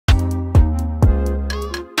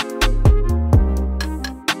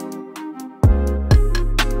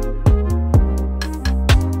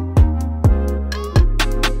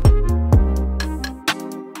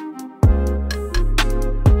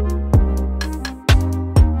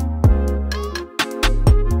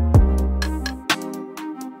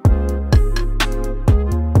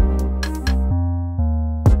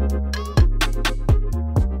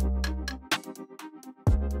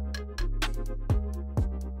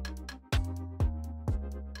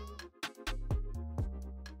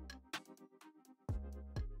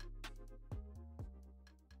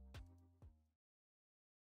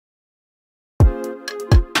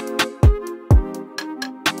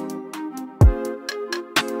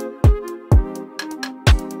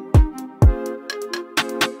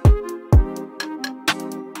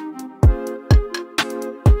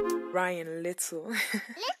crying little.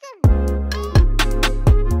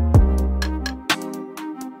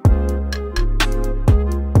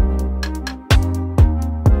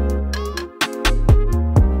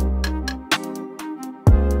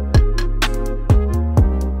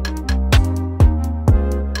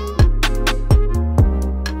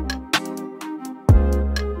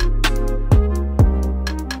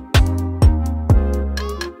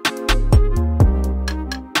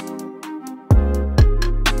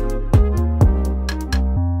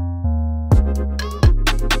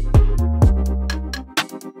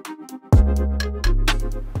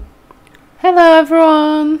 Hello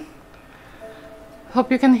everyone!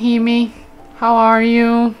 Hope you can hear me. How are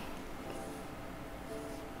you?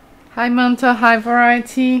 Hi Manta, hi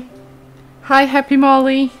Variety. Hi Happy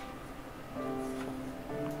Molly.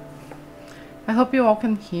 I hope you all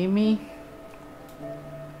can hear me.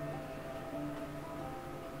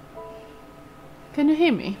 Can you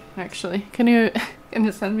hear me actually? Can you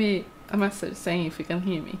send me a message saying if you can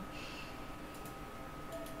hear me?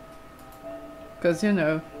 Because you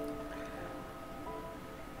know.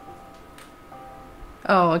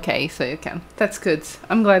 Oh, okay, so you can. That's good.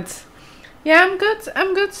 I'm glad. Yeah, I'm good.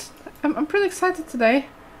 I'm good. I'm pretty excited today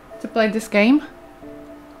to play this game.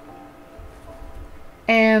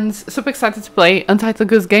 And super excited to play Untitled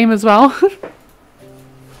Goose Game as well.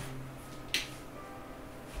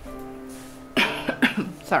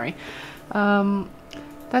 Sorry.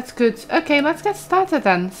 That's good. Okay, let's get started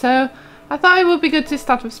then. So, I thought it would be good to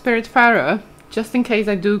start with Spiritfarer, just in case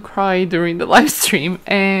I do cry during the live stream,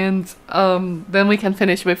 and then we can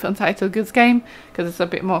finish with Untitled Goose Game, because it's a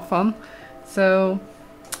bit more fun. So,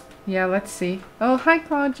 yeah, let's see. Oh, hi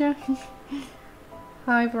Claudia.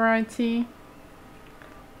 Hi Variety.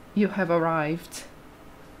 You have arrived.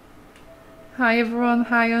 Hi everyone,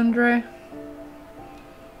 hi Andre.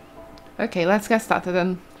 Okay, let's get started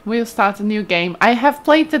and we'll start a new game. I have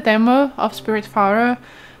played the demo of Spiritfarer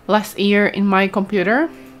last year in my computer.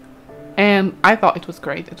 And I thought it was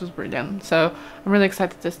great, it was brilliant, so I'm really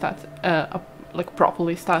excited to start, like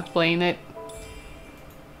properly start playing it.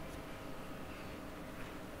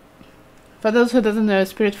 For those who doesn't know,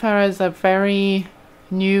 Spiritfarer is a very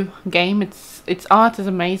new game. Its art is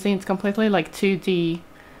amazing, it's completely like 2D,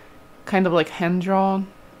 kind of like hand-drawn,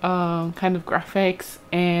 kind of graphics,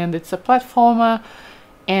 and it's a platformer,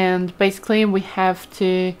 and basically we have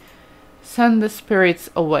to send the spirits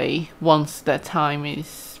away once their time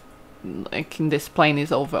is, like in this plane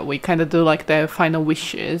is over. We kind of do like their final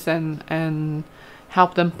wishes and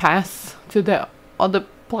help them pass to the other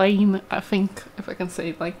plane, I think, if I can say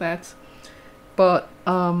it like that. But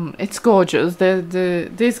it's gorgeous.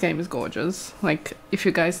 This game is gorgeous. Like if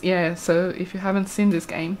you guys, yeah, so if you haven't seen this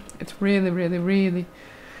game, it's really,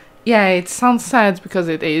 yeah, it sounds sad because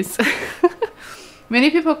it is. Many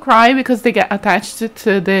people cry because they get attached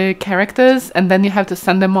to the characters and then you have to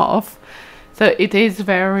send them off. So it is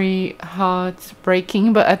very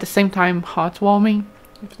heartbreaking, but at the same time heartwarming,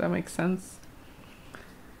 if that makes sense.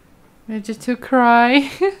 Ready to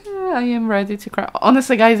cry? I am ready to cry.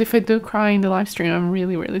 Honestly, guys, if I do cry in the live stream, I'm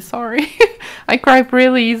really sorry. I cry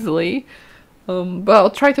really easily, but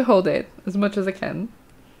I'll try to hold it as much as I can.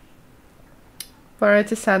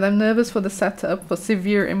 Variety said, I'm nervous for the setup for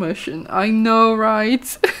severe emotion. I know,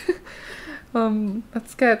 right?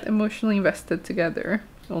 Let's get emotionally invested together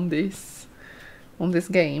on this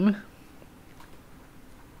game.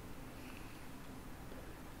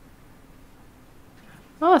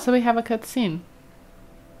 Oh, so we have a cutscene.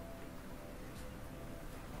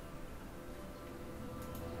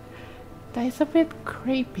 That is a bit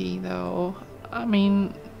creepy though. I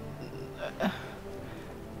mean,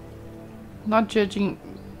 not judging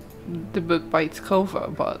the book by its cover,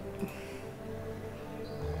 but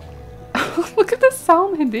look at the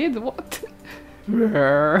sound he did. What?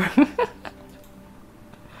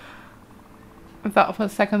 I thought for a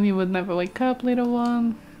second you would never wake up, little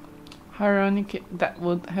one. How ironic that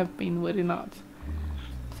would have been, would it not?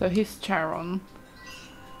 So he's Charon,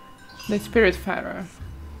 the Spiritfarer.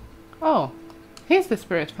 Oh, he's the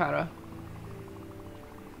Spiritfarer.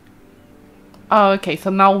 Oh, okay, so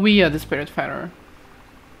now we are the Spiritfarer.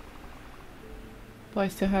 But I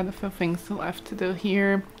still had a few things left to do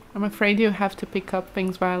here. I'm afraid you have to pick up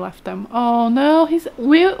things where I left them. Oh no,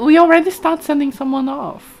 we already start sending someone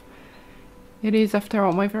off. It is, after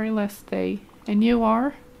all, my very last day. And you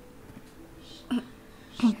are?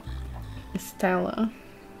 Stella.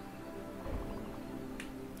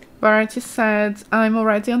 Variety said, I'm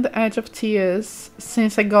already on the edge of tears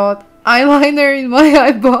since I got eyeliner in my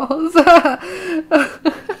eyeballs.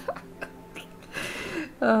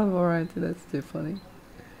 Oh, Variety, that's too funny.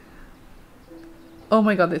 Oh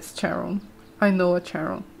my god, it's Charon. I know a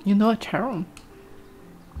Charon. You know a Charon?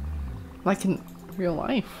 Like in real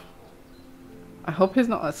life. I hope he's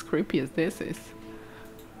not as creepy as this is.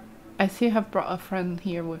 I see you have brought a friend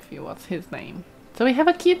here with you. What's his name? So we have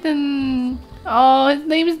a kitten! Oh, his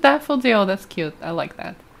name is Daffodil. That's cute. I like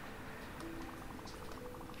that.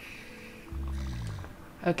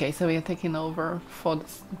 Okay, so we are taking over for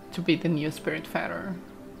this, to be the new Spiritfarer.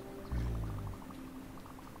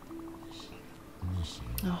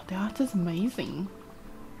 Oh, the art is amazing.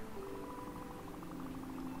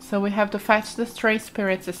 So we have to fetch the stray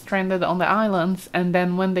spirits stranded on the islands, and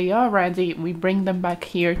then when they are ready, we bring them back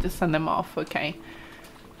here to send them off, okay?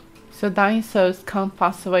 So dying souls can't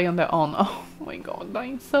pass away on their own. Oh my god,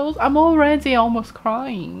 dying souls. I'm already almost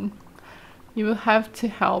crying. You will have to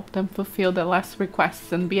help them fulfill their last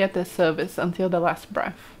requests and be at their service until the last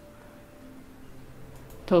breath.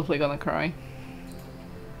 Totally gonna cry.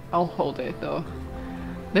 I'll hold it though.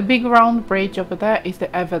 The big round bridge over there is the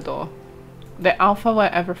Evador. The Alpha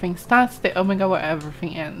where everything starts, the Omega where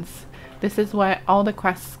everything ends. This is where all the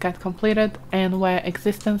quests get completed and where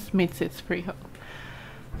existence meets its free hope.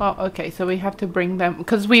 Oh, okay, so we have to bring them,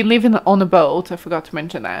 because we live on a boat, I forgot to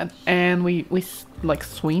mention that, and we like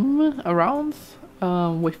swim around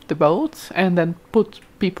with the boat and then put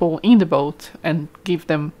people in the boat and give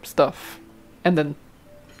them stuff and then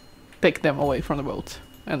take them away from the boat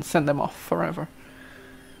and send them off forever.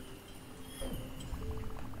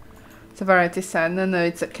 Variety said, no,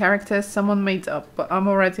 it's a character someone made up, but I'm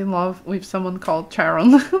already in love with someone called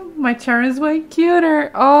Charon. My Charon is way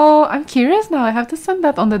cuter. Oh, I'm curious now. I have to send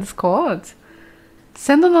that on the Discord.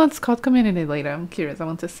 Send on the Discord community later. I'm curious. I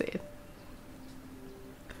want to see it.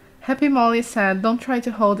 Happy Molly said, don't try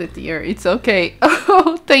to hold it, dear. It's okay.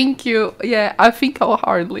 Oh, thank you. Yeah, I think I'll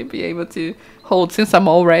hardly be able to hold since I'm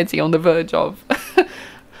already on the verge of...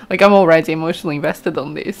 like, I'm already emotionally invested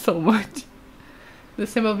on this so much. The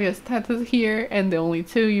symbol of your status here, and the only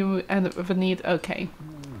two you ever need. Okay.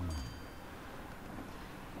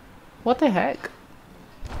 What the heck?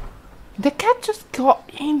 The cat just got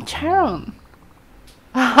in Charon.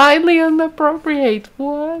 Highly inappropriate.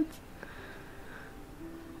 What?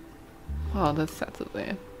 Oh, that's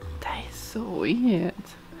Saturday. That is so weird.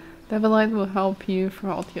 The light will help you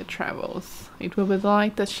throughout your travels. It will be the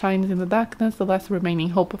light that shines in the darkness, the last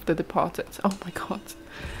remaining hope of the departed. Oh my god.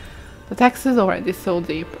 The text is already so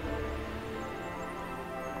deep.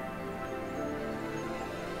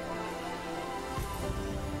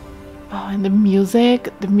 Oh, and the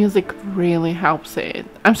music really helps it.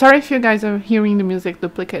 I'm sorry if you guys are hearing the music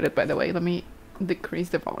duplicated, by the way. Let me decrease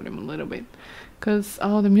the volume a little bit. Because,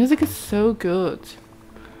 oh, the music is so good.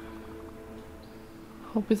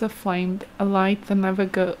 Hope is a flame, a light that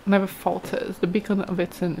never falters, the beacon of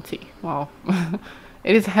eternity. Wow.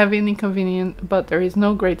 It is heavy and inconvenient, but there is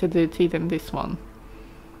no greater deity than this one.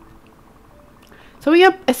 So we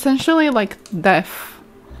are essentially like death,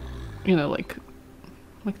 you know, like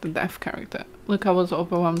the death character. Look, I was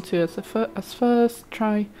overwhelmed too as first.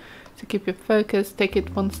 Try to keep your focus, take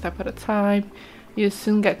it one step at a time. You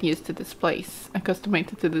soon get used to this place,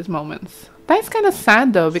 accustomed to these moments. That's kind of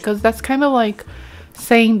sad though, because that's kind of like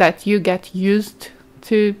saying that you get used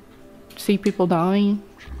to see people dying.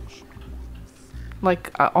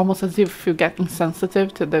 Like, almost as if you get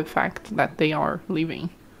insensitive to the fact that they are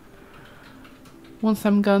leaving. Once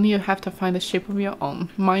I'm gone, you have to find a shape of your own.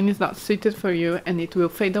 Mine is not suited for you, and it will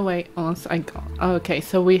fade away once I go. Okay,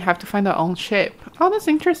 so we have to find our own shape. Oh, that's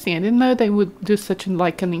interesting. I didn't know they would do such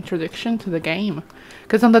like an introduction to the game.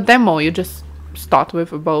 Because on the demo, you just start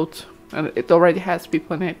with a boat, and it already has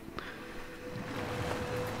people in it.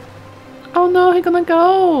 Oh no, he's gonna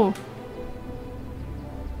go!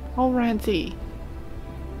 Already.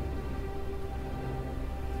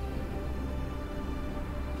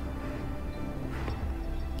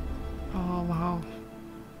 Oh wow.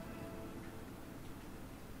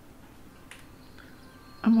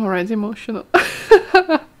 I'm already emotional.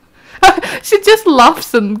 She just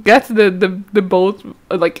laughs and gets the boat.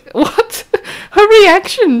 Like, what? Her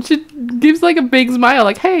reaction, she gives like a big smile,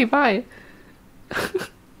 like, hey, bye.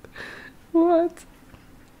 What?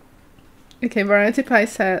 Okay, Variety Pie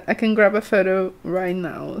said, I can grab a photo right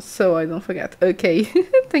now so I don't forget. Okay,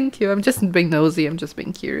 thank you. I'm just being nosy, I'm just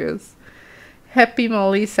being curious. Happy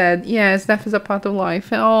Molly said, yes, death is a part of life.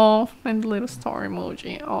 Oh, and the little star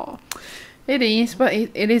emoji. Oh, it is, but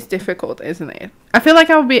it is difficult, isn't it? I feel like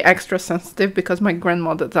I would be extra sensitive because my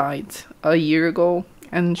grandmother died a year ago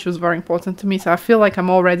and she was very important to me. So I feel like I'm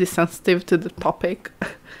already sensitive to the topic.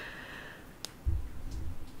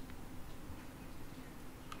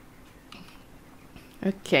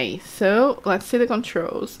 Okay, so let's see the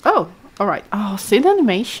controls. Oh, Alright. Oh, see the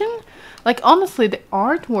animation? Like, honestly, the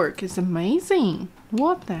artwork is amazing.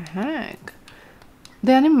 What the heck?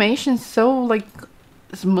 The animation is so, like,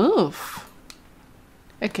 smooth.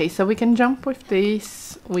 Okay, so we can jump with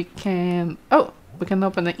this. We can... Oh, we can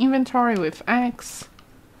open the inventory with X.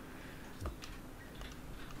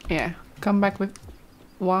 Yeah, come back with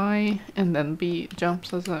Y, and then B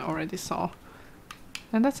jumps as I already saw.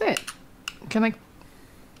 And that's it. Can I...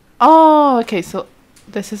 Oh, okay, so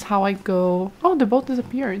this is how I go... Oh, the boat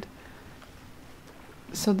disappeared.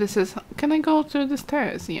 So this is... Can I go through the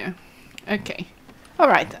stairs? Yeah. Okay.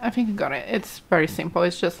 Alright, I think I got it. It's very simple.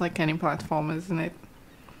 It's just like any platform, isn't it?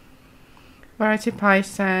 Variety Pie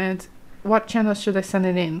said, what channel should I send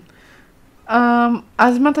it in?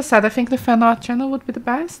 As Manta said, I think the fan art channel would be the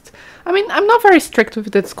best. I mean, I'm not very strict with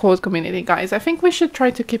the Discord community, guys. I think we should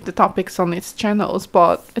try to keep the topics on its channels,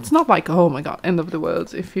 but it's not like, oh my god, end of the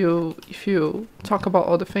world if you talk about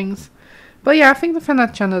other things. But yeah, I think the fan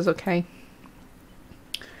art channel is okay.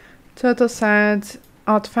 Turtle said,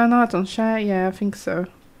 art fan art on share? Yeah, I think so.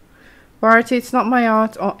 Variety, it's not my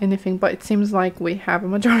art or anything, but it seems like we have a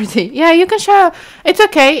majority. Yeah, you can share. It's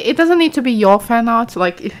okay. It doesn't need to be your fan art.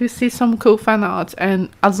 Like, if you see some cool fan art, and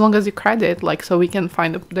as long as you credit, like, so we can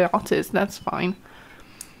find the artist, that's fine.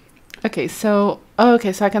 Okay, so I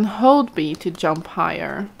can hold B to jump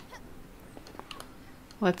higher.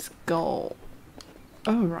 Let's go.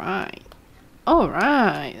 Alright.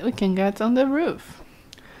 Alright. We can get on the roof.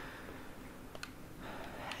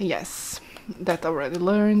 Yes. That already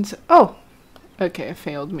learned. Oh! Okay, I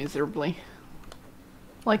failed miserably.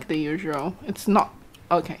 Like the usual. It's not...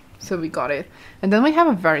 Okay, so we got it. And then we have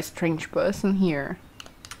a very strange person here.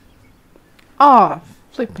 Oh,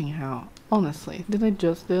 flipping hell. Honestly, did I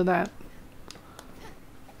just do that?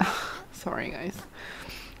 Sorry, guys.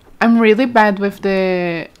 I'm really bad with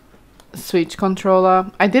the Switch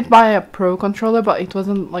controller. I did buy a Pro controller, but it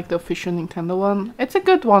wasn't like the official Nintendo one. It's a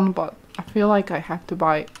good one, but I feel like I have to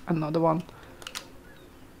buy another one.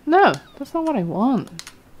 No, that's not what I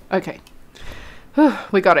want. Okay.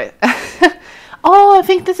 We got it. Oh, I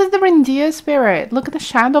think this is the reindeer spirit. Look at the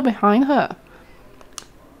shadow behind her.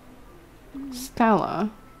 Stella,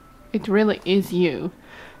 it really is you.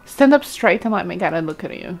 Stand up straight and let me get a look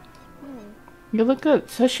at you. You look good.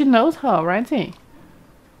 So she knows her already.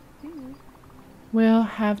 We'll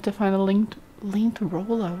have to find a linked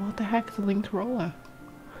roller. What the heck is a linked roller?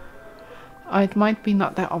 Oh, it might be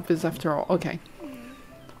not that obvious after all. Okay.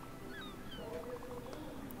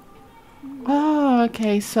 Oh,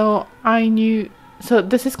 okay, so I knew... So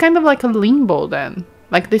this is kind of like a limbo then.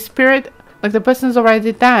 Like the spirit... Like the person's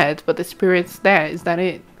already dead, but the spirit's there. Is that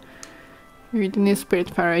it? You're the new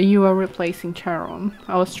Spiritfarer. You are replacing Charon.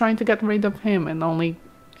 I was trying to get rid of him and only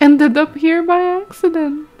ended up here by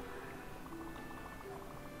accident.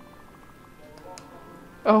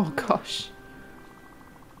 Oh gosh.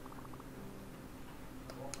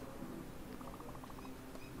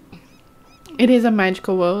 It is a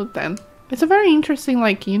magical world then. It's a very interesting,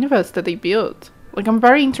 like, universe that they built. Like, I'm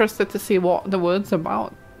very interested to see what the world's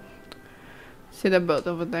about. See the boat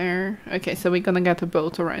over there? Okay, so we're gonna get a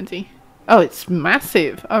boat already. Oh, it's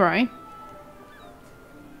massive! Alright.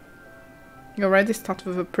 You already start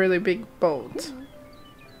with a pretty big boat.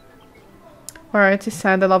 Alright, it's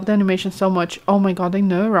sad. I love the animation so much. Oh my god, I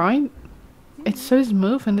know, right? It's so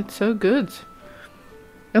smooth and it's so good.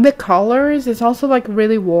 And the colors is also, like,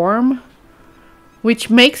 really warm.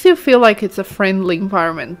 Which makes you feel like it's a friendly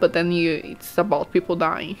environment, but then it's about people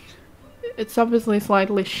dying. It's obviously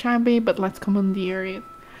slightly shabby, but let's commandeer it.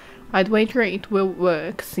 I'd wager it will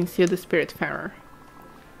work since you're the Spiritfarer.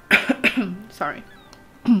 Sorry.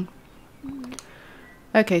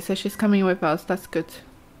 Okay, so she's coming with us. That's good.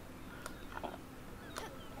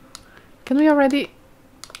 Can we already...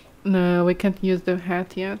 No, we can't use the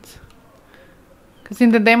hat yet. Because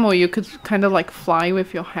in the demo you could kind of like fly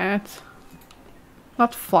with your hat.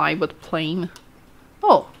 Not fly, but plane.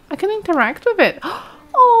 Oh, I can interact with it.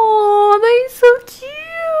 Oh, that is so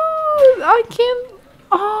cute. I can...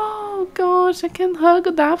 Oh, gosh, I can hug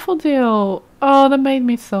a daffodil. Oh, that made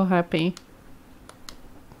me so happy.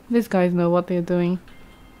 These guys know what they're doing.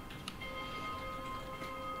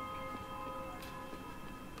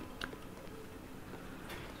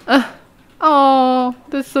 Oh,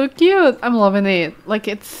 that's so cute. I'm loving it. Like,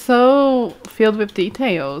 it's so filled with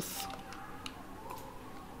details.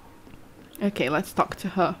 Okay, let's talk to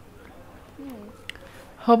her.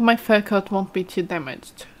 Hope my fur coat won't be too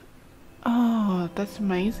damaged. Oh, that's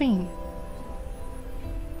amazing.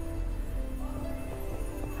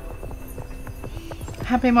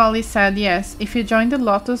 Happy Molly said, yes, if you join the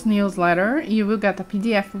Lotus newsletter, you will get a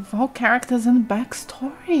PDF of all characters and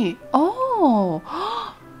backstory.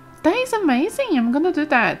 Oh, that is amazing. I'm gonna do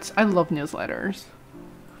that. I love newsletters.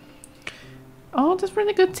 Oh, that's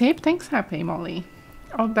really good tip. Thanks, Happy Molly.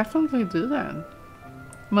 I'll definitely do that.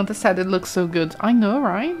 Manta said it looks so good. I know,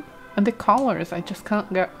 right? And the colors. I just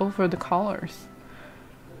can't get over the colors.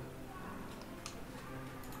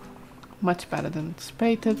 Much better than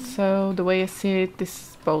anticipated. So the way I see it,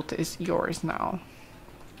 this boat is yours now.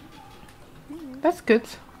 That's good.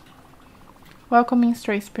 Welcoming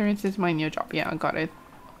stray spirits is my new job. Yeah, I got it.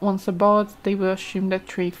 Once aboard, they will assume their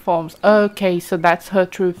true forms. Okay, so that's her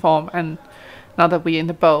true form. And now that we're in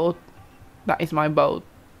the boat, that is my boat.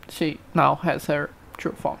 She now has her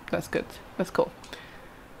true form. That's good. That's cool.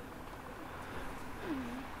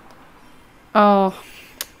 Oh,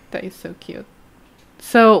 that is so cute.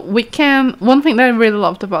 So we can, one thing that I really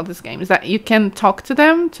loved about this game is that you can talk to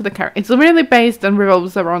them, to the character. It's really based and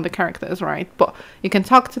revolves around the characters, right? But you can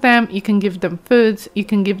talk to them, you can give them food, you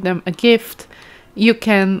can give them a gift, you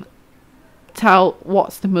can tell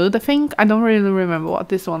what's the mood, I think. I don't really remember what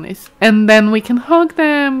this one is. And then we can hug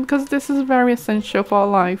them, because this is very essential for our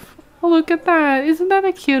life. Oh, look at that. Isn't that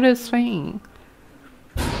the cutest thing?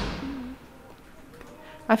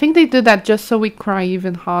 I think they do that just so we cry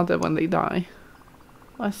even harder when they die.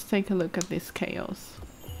 Let's take a look at this chaos.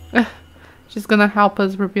 She's gonna help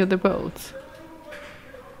us rebuild the boat.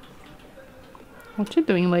 What you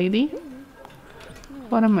doing, lady?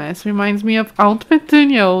 What a mess. Reminds me of Aunt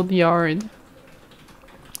Petunia old yard.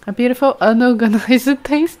 A beautiful unorganized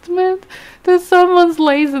testament to someone's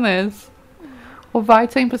laziness or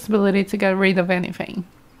vital impossibility to get rid of anything.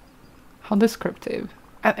 How descriptive.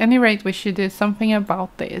 At any rate, we should do something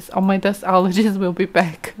about this or my dust allergies will be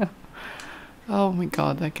back. Oh my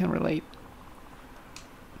god, I can relate.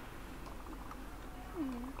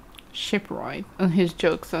 Shipwright and his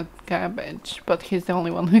jokes are garbage, but he's the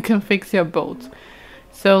only one who can fix your boat.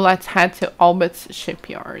 So let's head to Albert's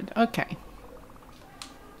shipyard. Okay.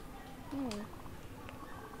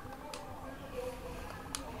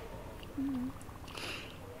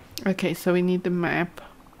 Okay, so we need the map.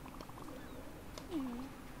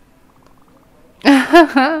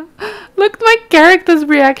 Look at my character's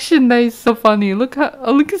reaction. That is so funny. Look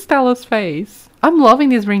at Stella's face. I'm loving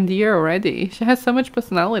this reindeer already. She has so much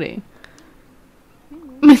personality.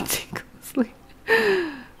 Meticulously.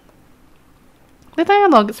 The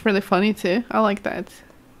dialogue is really funny too. I like that.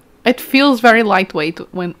 It feels very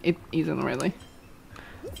lightweight when it isn't really.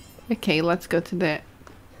 Okay, let's go to the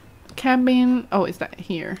cabin. Oh, is that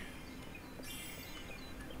here?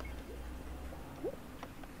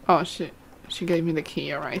 Oh shit. She gave me the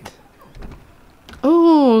key, alright.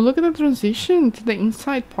 Oh, look at the transition to the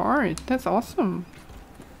inside part. That's awesome.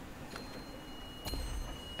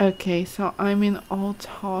 Okay, so I'm in Old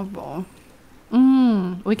Harbor.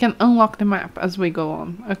 We can unlock the map as we go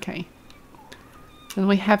on. Okay. Then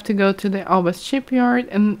we have to go to the Albert shipyard,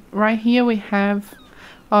 and right here we have,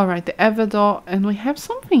 alright, the Everdor, and we have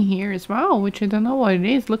something here as well, which I don't know what it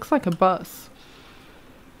is. Looks like a bus.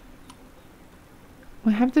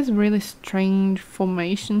 We have this really strange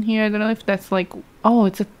formation here. I don't know if that's like... Oh,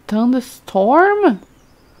 it's a thunderstorm?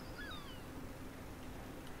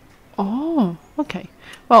 Oh, okay.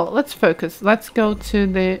 Well, let's focus. Let's go to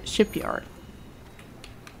the shipyard.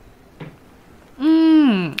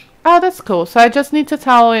 Oh, that's cool. So I just need to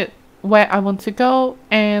tell it where I want to go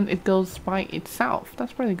and it goes by itself.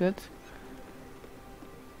 That's pretty good.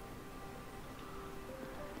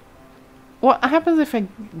 What happens if I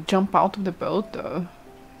jump out of the boat though?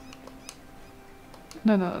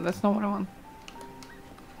 No, that's not what I want.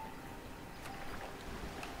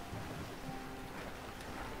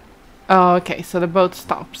 Oh, okay, so the boat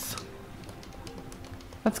stops.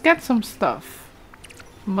 Let's get some stuff.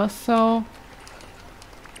 Muscle.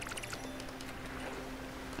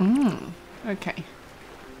 Okay.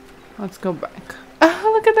 Let's go back.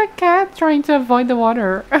 Oh, look at that cat trying to avoid the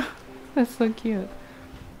water. That's so cute.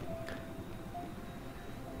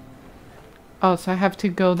 Oh, so I have to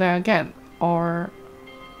go there again, or...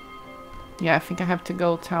 Yeah, I think I have to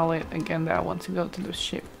go tell it again that I want to go to the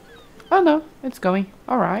ship. Oh no, it's going.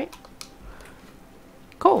 Alright.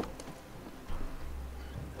 Cool.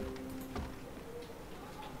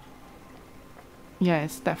 Yeah,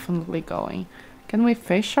 it's definitely going. Can we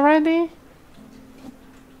fish already?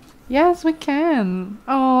 Yes, we can.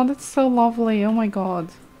 Oh, that's so lovely. Oh my god.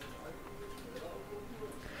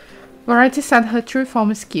 Variety said her true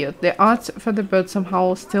form is cute. The art for the bird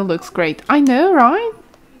somehow still looks great. I know, right?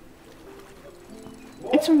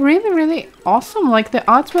 It's really, really awesome. Like, the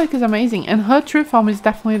artwork is amazing. And her true form is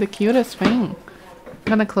definitely the cutest thing.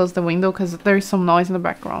 gonna close the window because there's some noise in the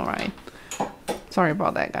background, right? Sorry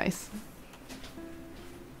about that, guys.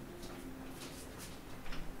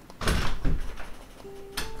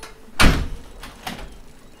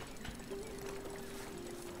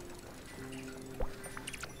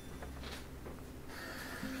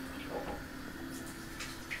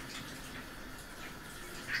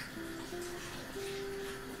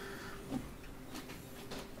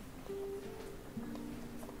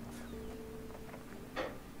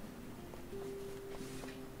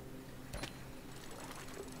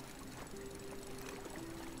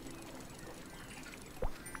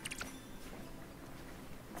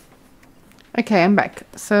 Okay, I'm back.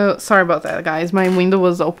 So, sorry about that, guys. My window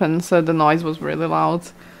was open, so the noise was really loud.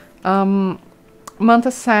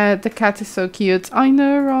 Manta said, the cat is so cute. I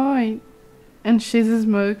know, right? And she's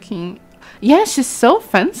smoking. Yeah, she's so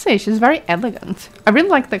fancy. She's very elegant. I really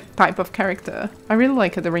like the type of character. I really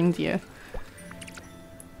like the reindeer.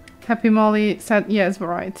 Happy Molly said, yes,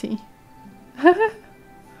 variety.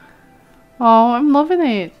 Oh, I'm loving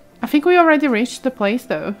it. I think we already reached the place,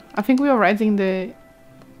 though. I think we're already in the...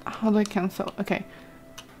 How do I cancel? Okay.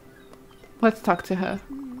 Let's talk to her.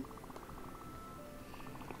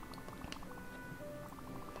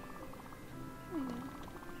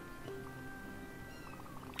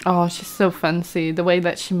 Oh, she's so fancy. The way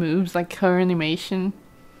that she moves, like her animation.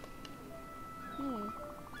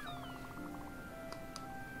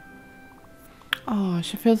 Oh,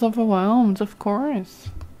 she feels overwhelmed, of course.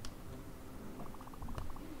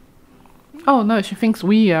 Oh no, she thinks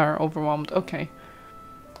we are overwhelmed. Okay.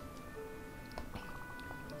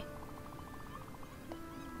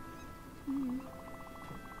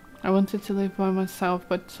 I wanted to live by myself,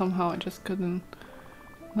 but somehow I just couldn't.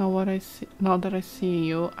 Now that I see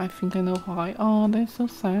you, I think I know why. Oh, they're so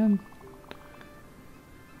sad.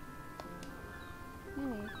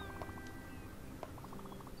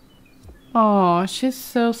 Oh, she's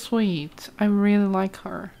so sweet. I really like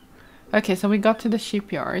her. Okay, so we got to the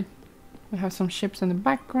shipyard. We have some ships in the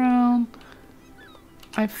background.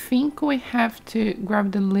 I think we have to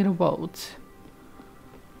grab the little boat.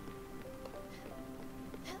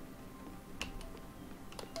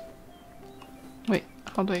 Wait,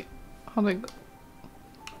 how do I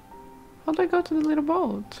go to the little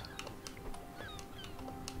boat?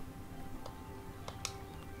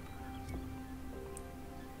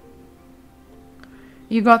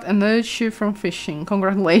 You got another shoe from fishing.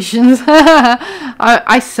 Congratulations.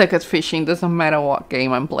 I suck at fishing. Doesn't matter what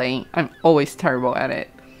game I'm playing. I'm always terrible at it.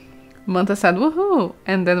 Manta said, woohoo.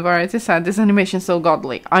 And then Variety said, this animation is so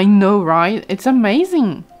godly. I know, right? It's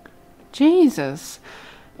amazing. Jesus.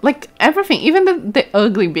 Like everything, even the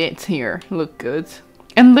ugly bits here look good.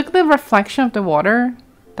 And look at the reflection of the water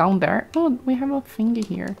down there. Oh, we have a thingy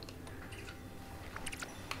here.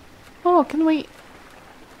 Oh, can we...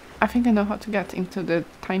 I think I know how to get into the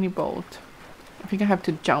tiny boat. I think I have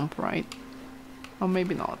to jump, right? Or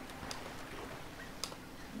maybe not.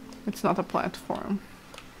 It's not a platform.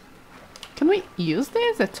 Can we use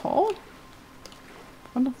this at all?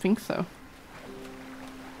 I don't think so.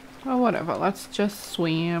 Oh, whatever. Let's just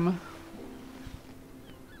swim.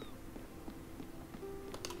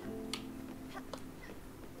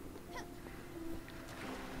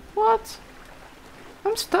 What?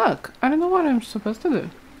 I'm stuck. I don't know what I'm supposed to do.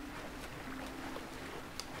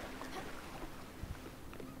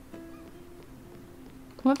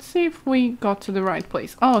 Let's see if we got to the right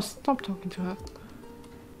place. Oh, stop talking to her.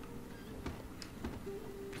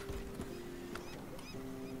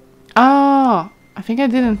 Oh, I think I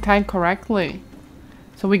didn't tag correctly.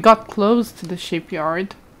 So we got close to the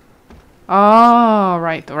shipyard. Oh,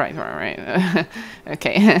 right.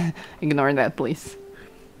 Okay, ignore that, please.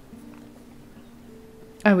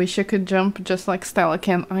 I wish I could jump just like Stella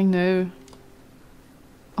can. I know.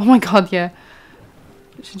 Oh my god, yeah.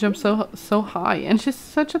 She jumps so high, and she's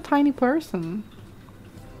such a tiny person.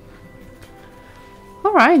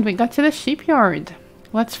 Alright, we got to the shipyard.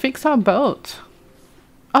 Let's fix our boat.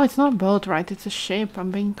 Oh, it's not a boat, right? It's a ship.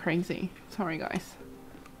 I'm being crazy. Sorry, guys.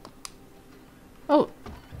 Oh.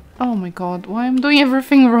 Oh my god, why am I doing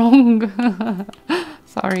everything wrong?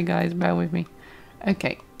 Sorry, guys, bear with me.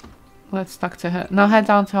 Okay. Let's talk to her. Now head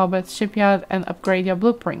down to Albert's shipyard and upgrade your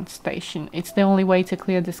blueprint station. It's the only way to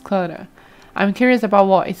clear this clutter. I'm curious about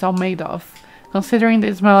what it's all made of. Considering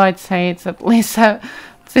the smell, I'd say it's at least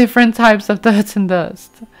different types of dirt and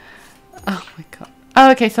dust. Oh my god.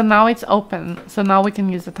 Oh, okay, so now it's open. So now we can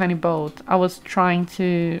use the tiny boat. I was trying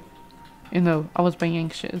to... You know, I was being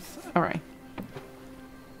anxious. Alright.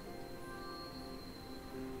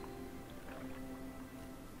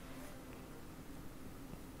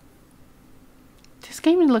 This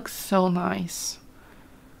game looks so nice.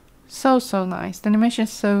 So, so nice. The animation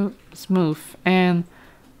is so smooth and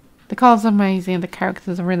the colors are amazing. The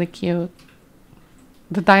characters are really cute.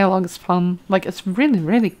 The dialogue is fun. Like, it's really,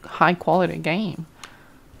 really high quality game.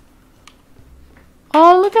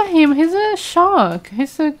 Oh, look at him. He's a shark.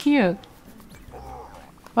 He's so cute.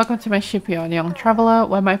 Welcome to my shipyard, young traveler,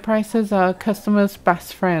 where my prices are customer's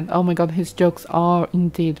best friend. Oh my god, his jokes are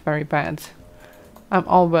indeed very bad. I'm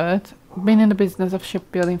Albert. Been in the business of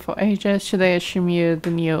shipbuilding for ages. Should I assume you're the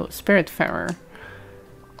new Spiritfarer?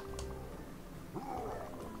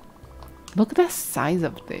 Look at the size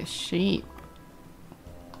of this sheep.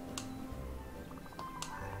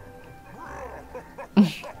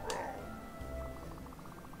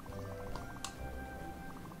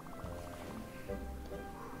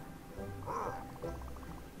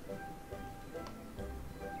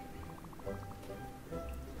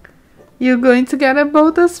 You're going to get a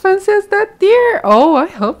boat as fancy as that deer? Oh, I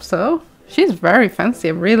hope so. She's very fancy.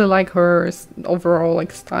 I really like her overall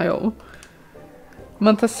like style.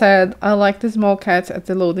 Manta said, I like the small cats at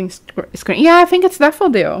the loading screen. Yeah, I think it's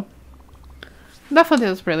Daffodil.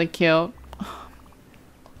 Daffodil's really cute.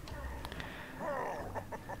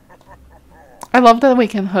 I love that we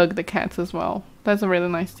can hug the cats as well. That's a really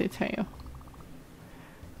nice detail.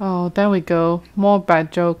 Oh, there we go. More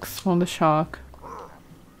bad jokes from the shark.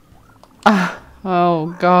 Ah,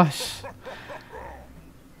 oh gosh.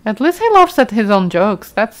 At least he laughs at his own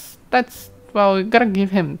jokes. That's well, we gotta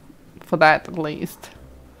give him for that at least.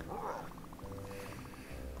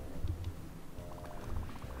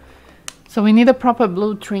 So we need a proper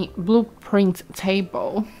blueprint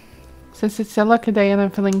table. Since it's a lucky day and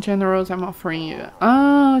I'm feeling generous, I'm offering you.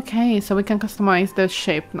 Oh, okay, so we can customize the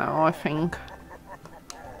shape now, I think.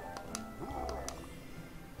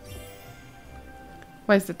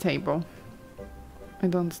 Where's the table? I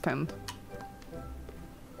don't understand.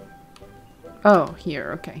 Oh,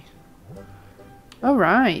 here, okay.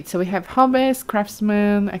 Alright, so we have hobbyist,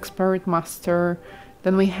 craftsman, expert, master.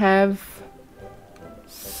 Then we have...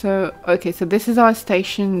 So, okay, so this is our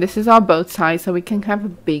station. This is our boat size, so we can have a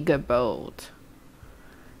bigger boat.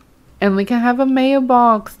 And we can have a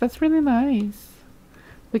mailbox. That's really nice.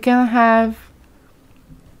 We can have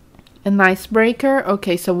an icebreaker.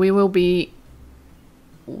 Okay, so we will be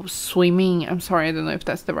swimming. I'm sorry, I don't know if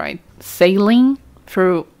that's the right. Sailing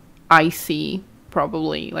through icy,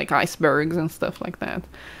 probably like icebergs and stuff like that.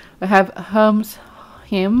 We have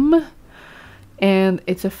him, and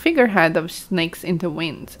it's a figurehead of snakes in the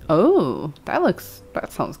wind. Oh,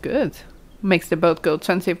 that sounds good. Makes the boat go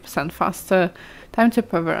 20% faster. Time to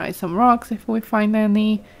pulverize some rocks if we find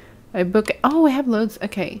any. A book. Oh, we have loads.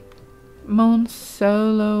 Okay. Moon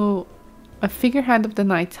solo. A figurehead of the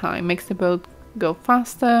nighttime makes the boat go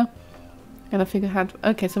faster. And a figurehead.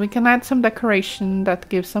 Okay, so we can add some decoration that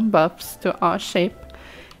gives some buffs to our ship.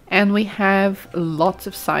 And we have lots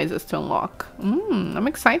of sizes to unlock. I'm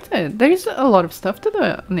excited. There's a lot of stuff to do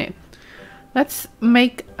on it. Let's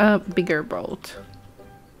make a bigger boat.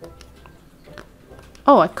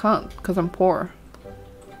 Oh, I can't because I'm poor.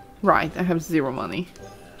 Right, I have 0 money.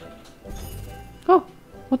 Oh,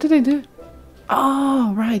 what did I do?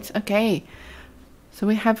 Oh, right, okay. So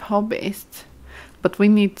we have hobbyist. But we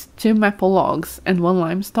need 2 maple logs and 1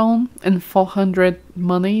 limestone and 400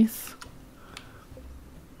 monies.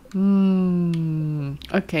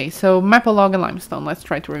 Okay, so maple log and limestone. Let's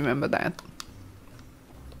try to remember that.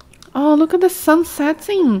 Oh, look at the sun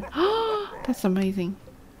setting. Oh, that's amazing.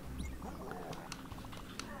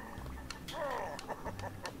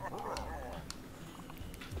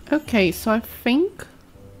 Okay, so I think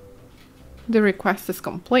the request is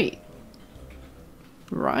complete.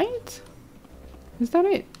 Right? Is that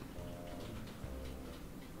it?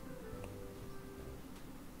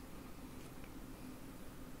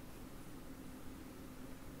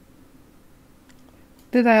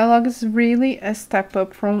 The dialogue is really a step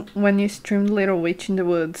up from when you streamed Little Witch in the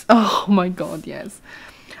Woods. Oh my god, yes.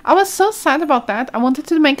 I was so sad about that. I wanted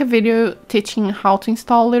to make a video teaching how to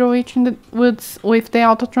install Little Witch in the Woods with the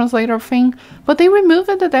auto-translator thing, but they removed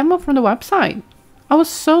the demo from the website. I was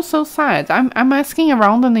so sad. I'm asking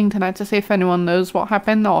around on the internet to see if anyone knows what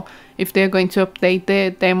happened or if they're going to update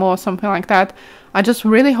the demo or something like that. I just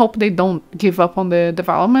really hope they don't give up on the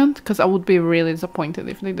development, because I would be really disappointed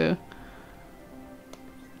if they do.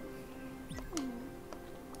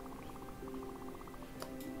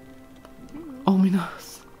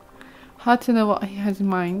 Ominous. Hard to know what he has in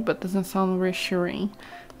mind, but doesn't sound reassuring.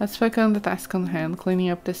 Let's focus on the task on hand, cleaning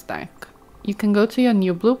up this deck. You can go to your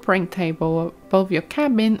new blueprint table above your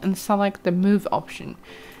cabin and select the move option.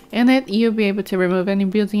 In it, you'll be able to remove any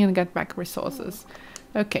building and get back resources.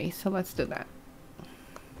 Okay, so let's do that.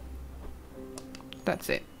 That's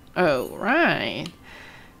it. Alright.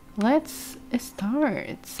 Let's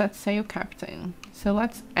start. Set sail, captain. So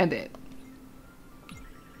let's edit.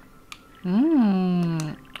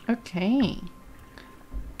 Okay.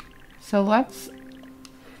 So let's...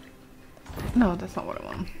 No, that's not what I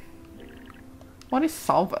want. What is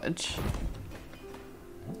salvage?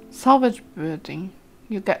 Salvage building.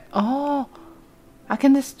 You get... Oh! I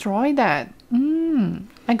can destroy that.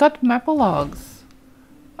 I got maple logs.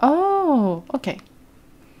 Oh! Okay.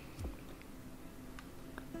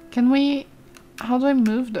 Can we... How do I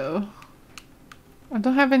move though? I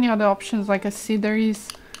don't have any other options. Like I see there is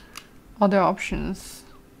other options.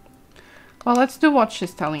 Well, let's do what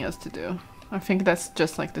she's telling us to do. I think that's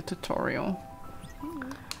just like the tutorial.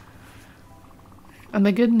 And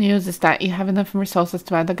the good news is that you have enough resources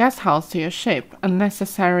to add a guest house to your ship, a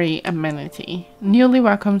necessary amenity. Newly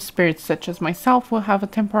welcomed spirits such as myself will have a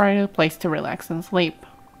temporary place to relax and sleep.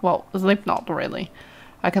 Well, sleep not really.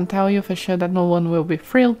 I can tell you for sure that no one will be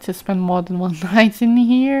thrilled to spend more than one night in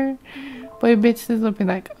here. But your bitches will be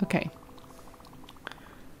like, okay.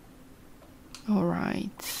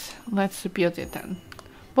 Alright, let's build it then.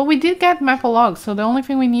 But we did get maple logs, so the only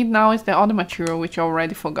thing we need now is the other material, which I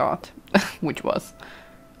already forgot. Which was...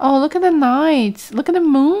 Oh, look at the night! Look at the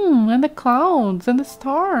moon, and the clouds, and the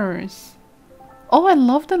stars! Oh, I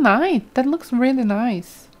love the night! That looks really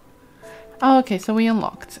nice. Oh, okay, so we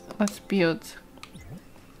unlocked. Let's build.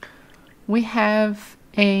 We have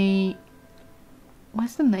a...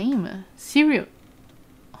 What's the name? Cereal...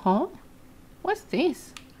 Huh? What's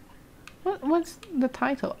this? What's the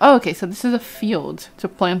title? Oh, okay, so this is a field to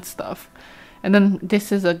plant stuff. And then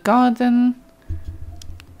this is a garden.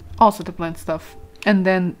 Also to plant stuff. And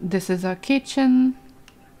then this is a kitchen.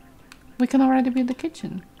 We can already build the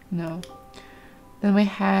kitchen. No. Then we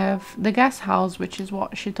have the guest house, which is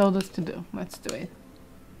what she told us to do. Let's do it.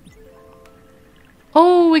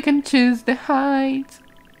 Oh, we can choose the height.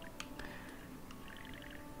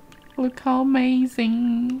 Look how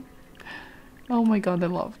amazing. Oh my god, I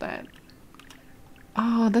love that.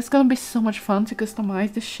 Oh, that's gonna be so much fun to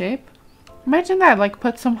customize the ship. Imagine that, like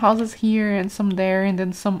put some houses here and some there and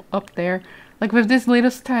then some up there. Like with these little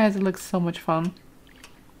stairs, it looks so much fun.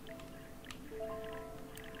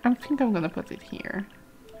 I think I'm gonna put it here.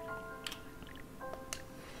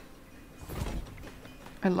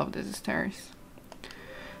 I love these stairs.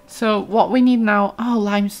 So what we need now... Oh,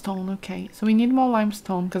 limestone, okay. So we need more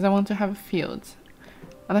limestone because I want to have a field.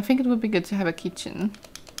 And I think it would be good to have a kitchen.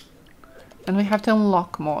 And we have to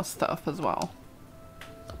unlock more stuff as well.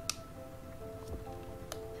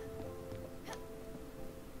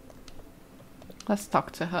 Let's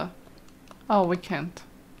talk to her. Oh, we can't.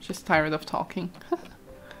 She's tired of talking.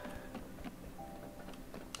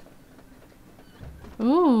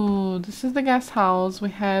 Ooh, this is the guest house. We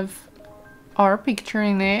have our picture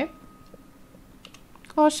in it.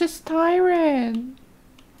 Oh, she's tired.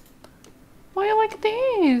 Why are you like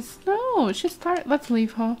this? No, she's tired. Let's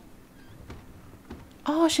leave her.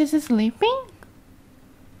 Oh, she's sleeping?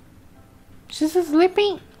 She's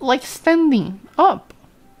sleeping, like standing up.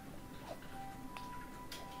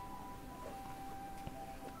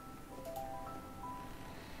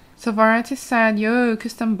 So Variety said, yo,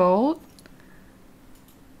 custom boat.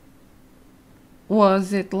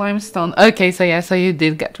 Was it limestone? Okay, so yeah, so you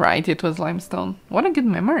did get right. It was limestone. What a good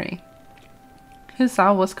memory.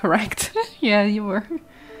 Husa was correct. Yeah, you were.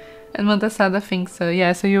 And Montasada thinks so.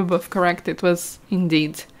 Yeah, so you were both correct. It was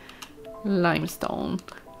indeed limestone.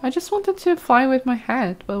 I just wanted to fly with my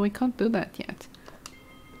head, but we can't do that yet.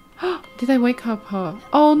 Did I wake up her?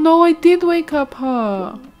 Oh no, I did wake up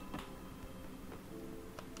her.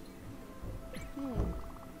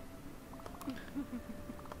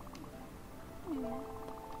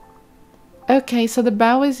 Okay, so the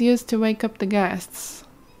bell is used to wake up the guests.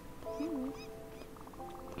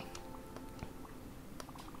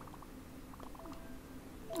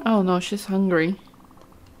 Oh no, she's hungry.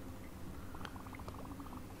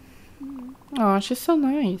 Oh, she's so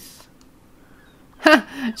nice.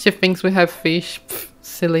 She thinks we have fish. Pff,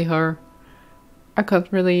 silly her. I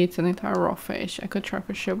can't really eat an entire raw fish. I could try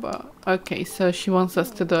for sure, but... Okay, so she wants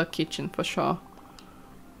us to do a kitchen for sure.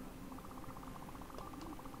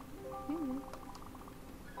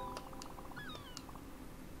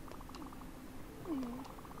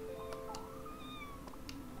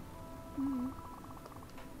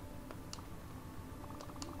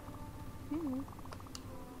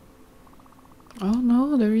 Oh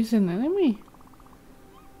no, there is an enemy.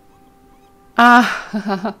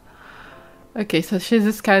 Ah! Okay, so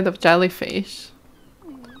she's scared of jellyfish.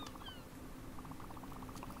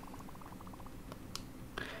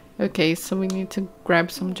 Okay, so we need to grab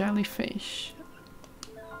some jellyfish.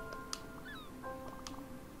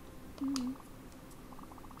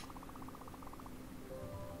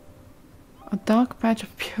 A dark patch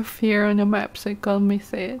of pure fear on your map, so you can't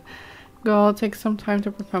miss it. Go, I'll take some time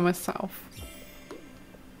to prepare myself.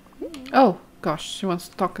 Oh, gosh, she wants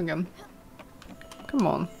to talk again. Come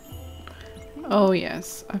on. Oh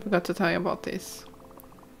yes, I forgot to tell you about this.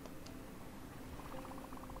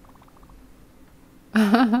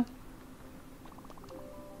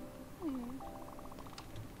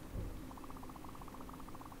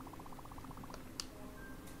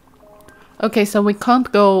 Okay, so we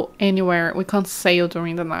can't go anywhere. We can't sail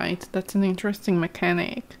during the night. That's an interesting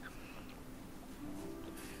mechanic.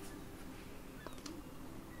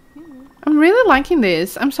 I'm really liking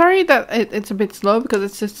this. I'm sorry that it's a bit slow because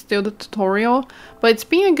it's just still the tutorial, but it's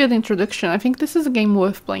been a good introduction. I think this is a game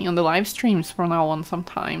worth playing on the live streams from now on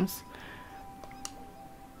sometimes.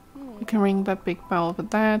 You can ring that big bell over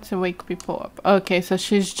that to wake people up. Okay, so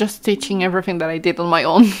she's just teaching everything that I did on my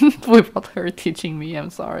own without her teaching me. I'm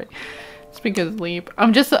sorry. Speak of sleep.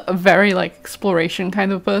 I'm just a very like exploration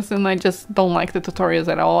kind of person. I just don't like the tutorials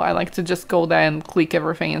at all. I like to just go there and click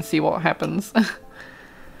everything and see what happens.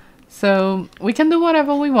 So we can do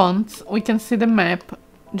whatever we want. We can see the map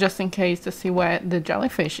just in case to see where the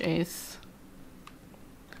jellyfish is.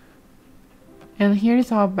 And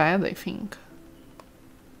here's our bed, I think.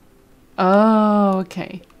 Oh,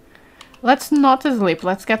 okay. Let's not sleep.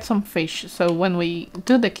 Let's get some fish. So when we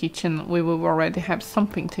do the kitchen, we will already have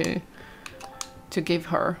something to give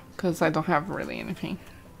her, because I don't have really anything.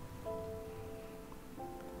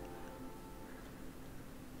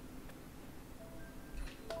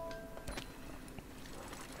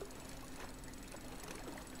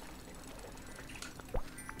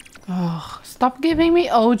 Oh, stop giving me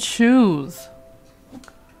old shoes.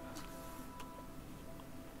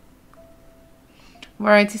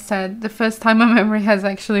 Variety said, the first time my memory has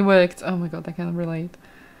actually worked. Oh my god, I can relate.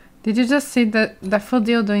 Did you just see the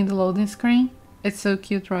daffodil doing the loading screen? It's so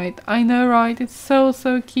cute, right? I know, right? It's so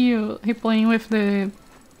cute. He playing with the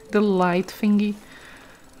light thingy.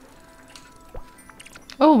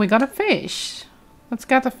 Oh, we got a fish. Let's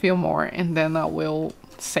get a few more and then I will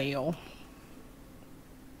sail.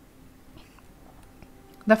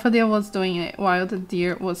 Daffodil was doing it while the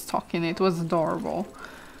deer was talking. It was adorable.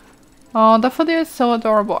 Oh, Daffodil is so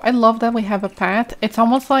adorable. I love that we have a pet. It's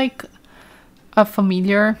almost like a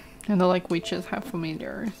familiar. You know, like witches have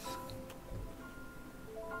familiars.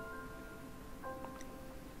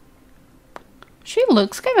 She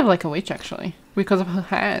looks kind of like a witch actually, because of her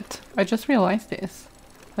hat. I just realized this.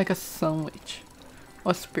 Like a sun witch.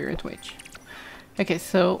 Or spirit witch. Okay,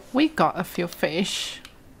 so we got a few fish.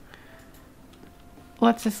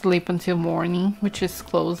 Let's just sleep until morning, which is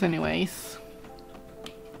close anyways.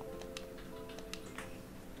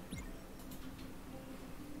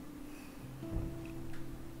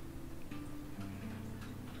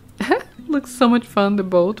 Looks so much fun, the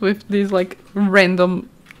boat with these like random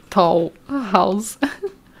tall house.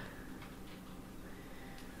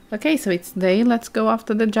 Okay, so it's day. Let's go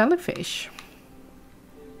after the jellyfish.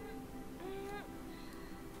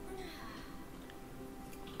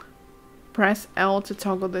 Press L to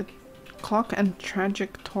toggle the clock and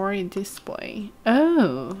trajectory display.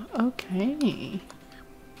 Oh, okay.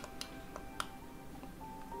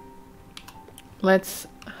 Let's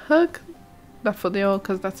hook daffodil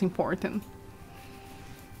because that's important.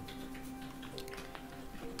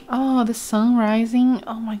 Oh, the sun rising.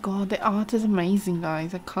 Oh my god, the art is amazing,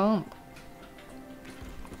 guys. I can't.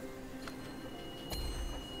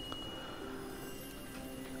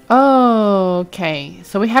 Oh, okay.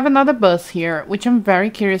 So we have another bus here, which I'm very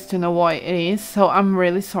curious to know what it is. So I'm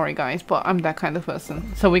really sorry, guys, but I'm that kind of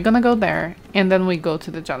person. So we're gonna go there, and then we go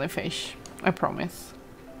to the jellyfish. I promise.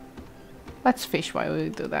 Let's fish while we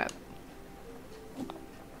do that.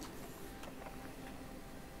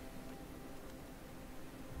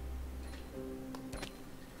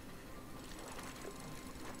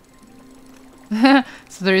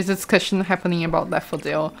 So there is a discussion happening about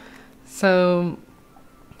Daffodil. So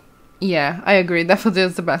yeah, I agree. Daffodil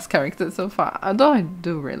is the best character so far. Although I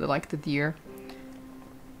do really like the deer.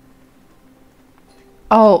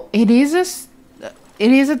 Oh, it is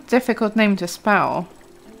a difficult name to spell.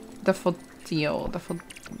 Daffodil,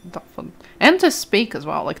 and to speak as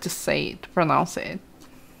well, like to say it, to pronounce it.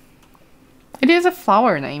 It is a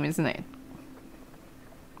flower name, isn't it?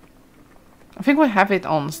 I think we have it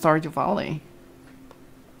on Stardew Valley.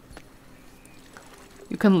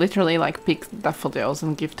 You can literally like pick daffodils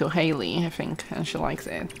and give to Haley, I think, and she likes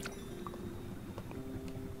it.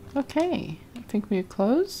 Okay, I think we're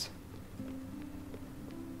close.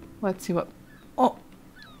 Let's see what... Oh!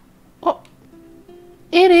 Oh!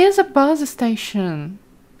 It is a bus station!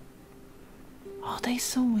 Oh, that's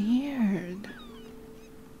so weird.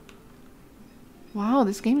 Wow,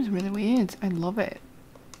 this game is really weird. I love it.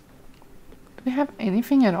 Do we have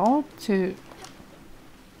anything at all to...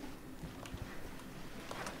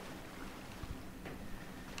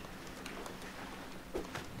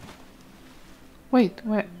 Wait,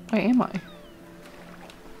 where am I?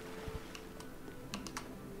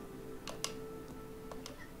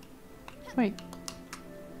 Wait.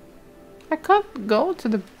 I can't go to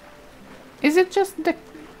the... Is it just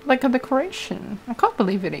like a decoration? I can't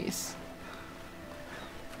believe it is.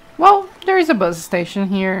 Well, there is a bus station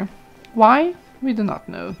here. Why? We do not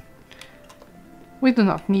know. We do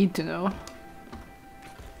not need to know.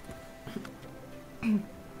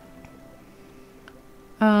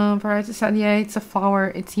 Variety said, yeah, it's a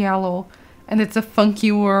flower, it's yellow, and it's a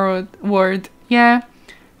funky word. Yeah,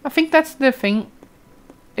 I think that's the thing.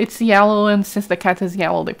 It's yellow, and since the cat is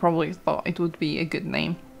yellow, they probably thought it would be a good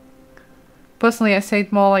name. Personally, I say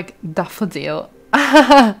it more like daffodil.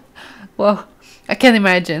 Well, I can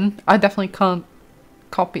imagine. I definitely can't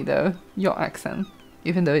copy though your accent,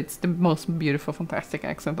 even though it's the most beautiful, fantastic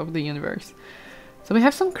accent of the universe. So we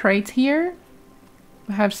have some crates here.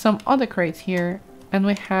 We have some other crates here. And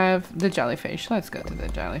we have the jellyfish. Let's go to the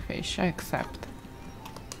jellyfish. I accept.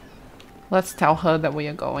 Let's tell her that we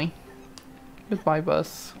are going. Goodbye,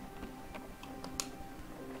 bus.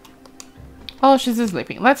 Oh, she's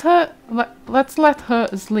sleeping. Let's let her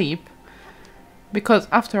sleep. Because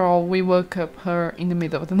after all, we woke up her in the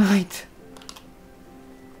middle of the night.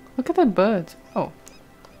 Look at that bird. Oh.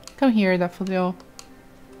 Come here, Daffodil.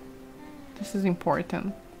 This is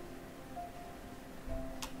important.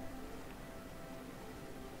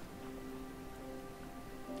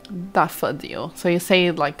 Daffodil. So you say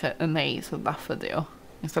it like an A, so daffodil,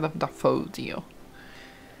 instead of daffodil.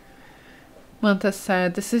 Manta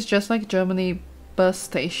said, this is just like Germany bus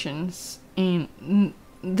stations in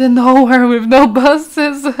the nowhere with no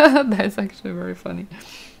buses. That's actually very funny.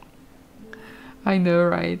 I know,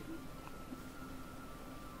 right?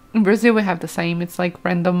 In Brazil we have the same. It's like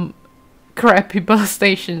random crappy bus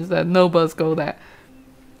stations that no bus go there.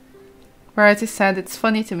 Variety said, it's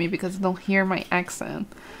funny to me because I don't hear my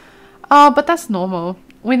accent. But that's normal.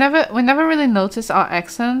 We never really notice our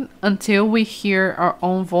accent until we hear our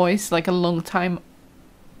own voice like a long time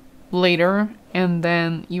later, and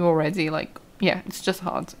then you already like, yeah, it's just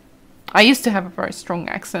hard. I used to have a very strong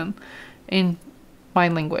accent in my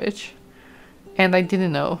language, and I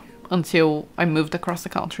didn't know until I moved across the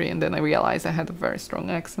country, and then I realized I had a very strong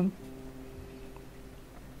accent.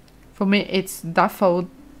 For me, it's daffodil.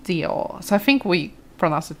 So I think we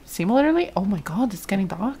pronounce it similarly. Oh my god, it's getting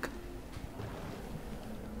dark.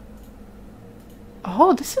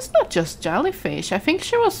 Oh, this is not just jellyfish. I think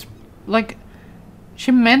she was like,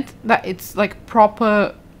 she meant that it's like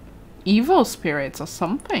proper evil spirits or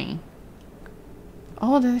something.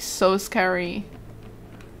 Oh, that is so scary.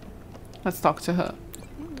 Let's talk to her.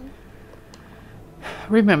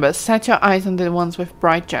 Remember, set your eyes on the ones with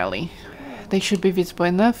bright jelly. They should be visible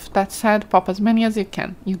enough. That said, pop as many as you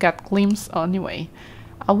can. You get glimpse on your way.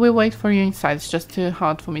 I will wait for you inside. It's just too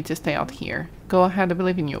hard for me to stay out here. Go ahead, I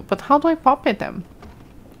believe in you. But how do I pop at them?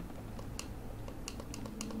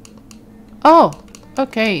 Oh,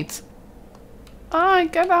 okay. It's... Ah,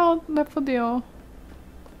 get out, Daffodil.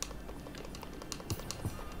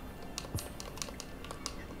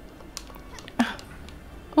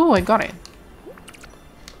 Oh, I got it.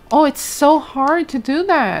 Oh, it's so hard to do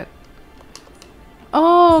that.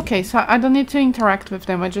 Oh, okay. So I don't need to interact with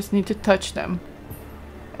them. I just need to touch them.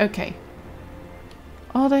 Okay.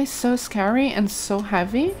 Oh, that is so scary and so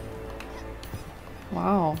heavy.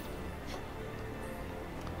 Wow.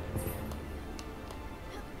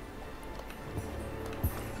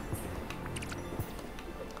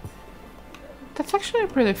 That's actually a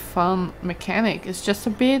pretty fun mechanic. It's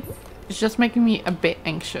just making me a bit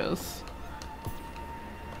anxious.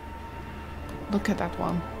 Look at that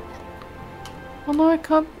one. Oh no, I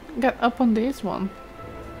can't get up on this one.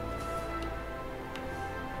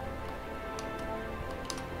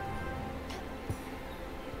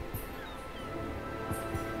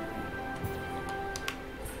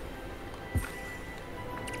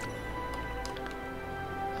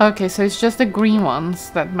 Okay, so it's just the green ones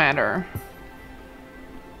that matter.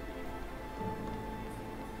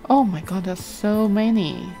 Oh my god, there's so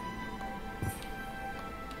many.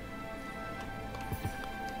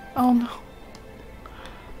 Oh no.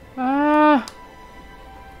 Ah.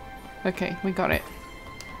 Okay, we got it.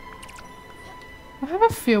 I have a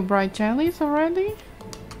few bright jellies already.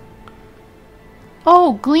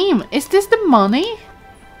 Oh, Gleam! Is this the money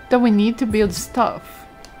that we need to build stuff?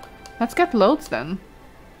 Let's get loads then.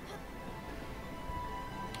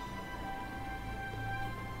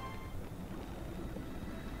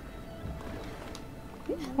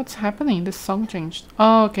 What's happening? This song changed.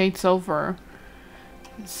 Oh, okay, it's over.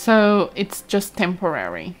 So it's just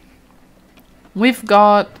temporary. We've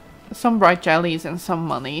got some bright jellies and some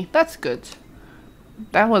money. That's good.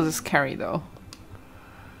 That was scary though.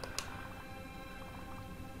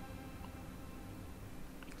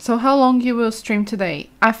 So how long you will stream today?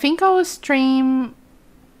 I think I will stream...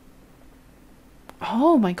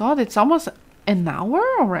 Oh my god, it's almost an hour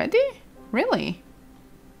already? Really?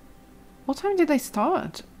 What time did I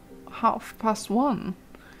start? 1:30.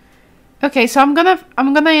 Okay, so I'm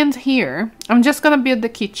gonna end here. I'm just gonna build the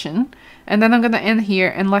kitchen, and then I'm gonna end here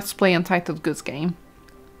and let's play Untitled Goose Game.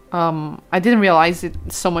 I didn't realize it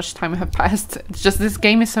so much time have passed. It's just this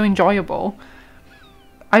game is so enjoyable.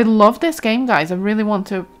 I love this game, guys. I really want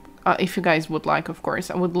to, if you guys would like, of course,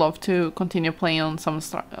 I would love to continue playing on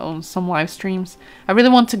some live streams. I really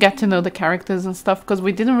want to get to know the characters and stuff because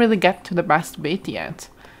we didn't really get to the best bit yet.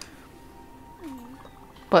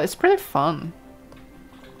 But it's pretty fun.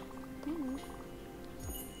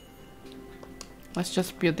 Let's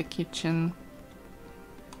just build the kitchen.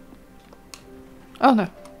 Oh no.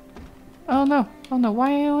 Oh no. Oh no.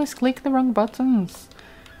 Why I always click the wrong buttons?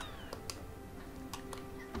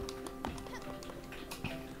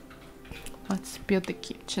 Let's build the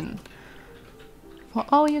kitchen for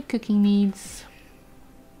all your cooking needs.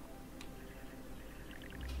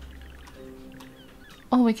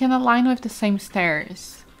 Oh, we can align with the same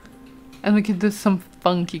stairs. And we can do some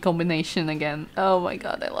funky combination again. Oh my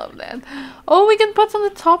god, I love that. Oh, we can put on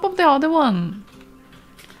the top of the other one.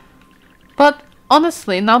 But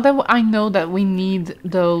honestly, now that I know that we need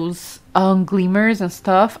those glimmers and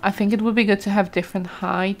stuff, I think it would be good to have different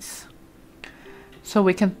heights. So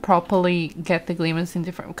we can properly get the glimmers in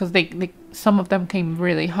different... Because some of them came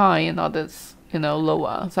really high and others, you know,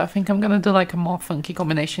 lower. So I think I'm gonna do like a more funky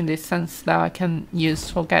combination in this sense that I can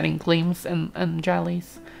use for getting gleams and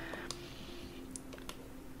jellies.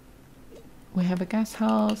 We have a gas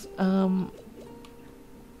house.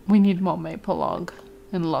 We need more maple log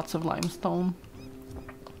and lots of limestone.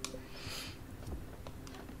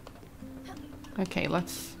 Okay,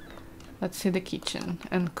 let's see the kitchen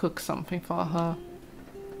and cook something for her.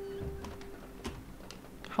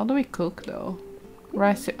 How do we cook though?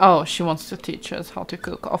 Recipe. Oh, she wants to teach us how to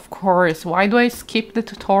cook. Of course. Why do I skip the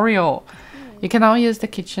tutorial? You can now use the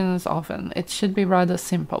kitchen's oven. It should be rather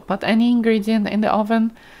simple. Put any ingredient in the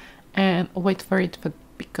oven and wait for it to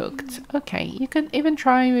be cooked. Okay, you could even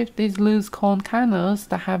try with these loose corn kernels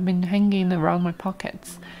that have been hanging around my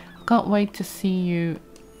pockets. Can't wait to see you.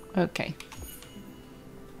 Okay.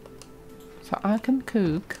 So I can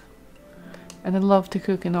cook. And I love to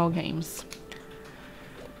cook in all games.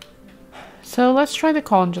 So let's try the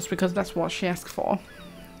corn just because that's what she asked for.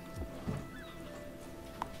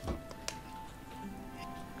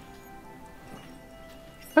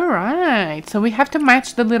 Alright, so we have to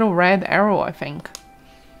match the little red arrow, I think.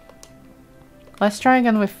 Let's try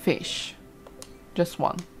again with fish. Just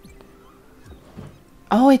one.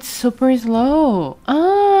 Oh, it's super slow.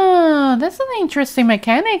 Ah, that's an interesting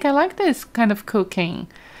mechanic. I like this kind of cooking.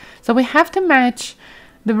 So we have to match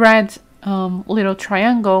the red little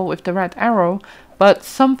triangle with the red arrow, but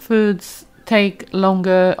some foods take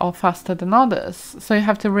longer or faster than others. So you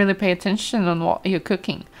have to really pay attention on what you're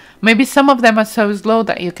cooking. Maybe some of them are so slow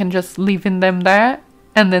that you can just leave them there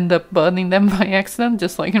and end up burning them by accident,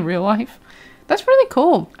 just like in real life. That's really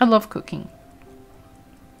cool. I love cooking.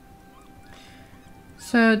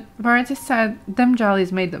 So Variety said, them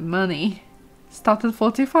jellies made them money. Started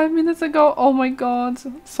 45 minutes ago. Oh my god.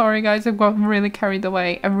 Sorry guys, I got really carried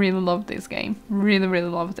away. I really loved this game. Really, really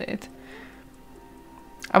loved it.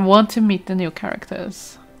 I want to meet the new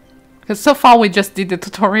characters. Because so far we just did the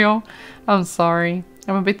tutorial. I'm sorry.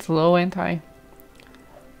 I'm a bit slow, ain't I?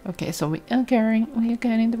 Okay, so we are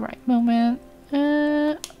getting the right moment.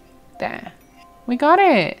 There. We got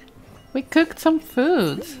it. We cooked some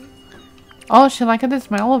food. Oh, she liked the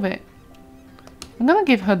smell of it. I'm gonna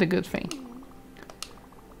give her the good thing.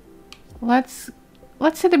 Let's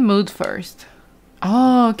see the mood first.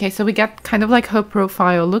 Oh, okay, so we got kind of like her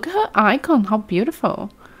profile. Look at her icon, how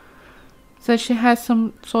beautiful. So she has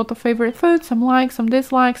some sort of favorite food, some likes, some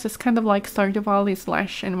dislikes. It's kind of like Stardew Valley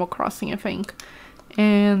 / Animal Crossing, I think.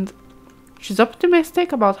 And she's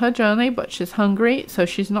optimistic about her journey, but she's hungry, so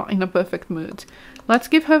she's not in a perfect mood. Let's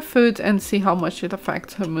give her food and see how much it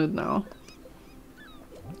affects her mood now.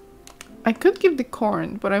 I could give the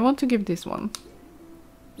corn, but I want to give this one.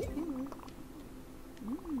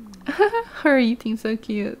 Her eating, so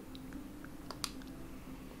cute.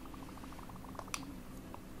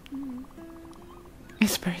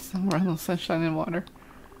 It's very summer on sunshine and water.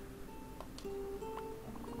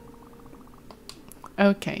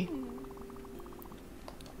 Okay.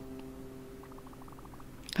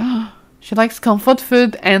 She likes comfort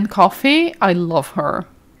food and coffee. I love her.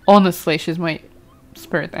 Honestly, she's my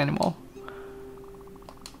spirit animal.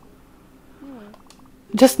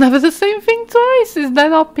 Just never the same thing twice. Is that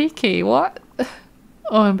not picky? What?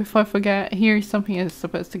 Oh, and before I forget, here's something I'm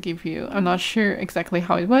supposed to give you. I'm not sure exactly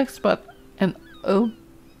how it works, but an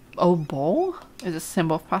obol is a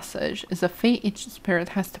symbol of passage. It's a fee each spirit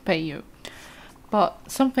has to pay you.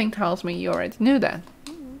 But something tells me you already knew that.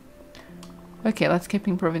 Okay, let's keep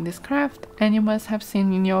improving this craft. And you must have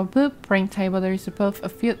seen in your blueprint table there is both a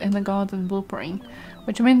field and a garden blueprint,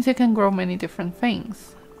 which means you can grow many different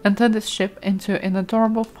things. And turn this ship into an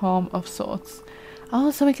adorable farm of sorts.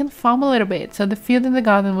 Oh, so we can farm a little bit. So the field and the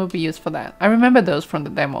garden will be used for that. I remember those from the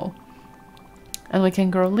demo. And we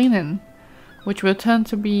can grow linen, which will turn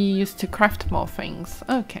to be used to craft more things.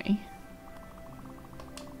 Okay.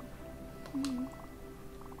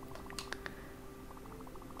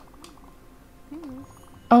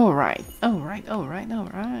 Alright, alright, alright,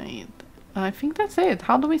 alright. I think that's it.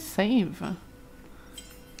 How do we save?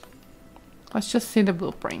 Let's just see the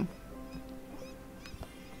blueprint.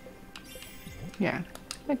 Yeah,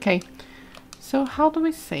 okay. So how do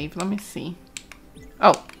we save? Let me see.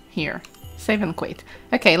 Oh, here. Save and quit.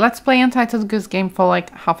 Okay, let's play Untitled Goose Game for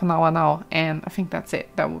like half an hour now, and I think that's it.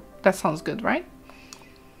 That sounds good, right?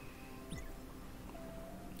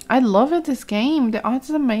 I love it, this game. The art is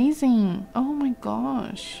amazing. Oh my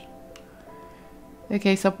gosh.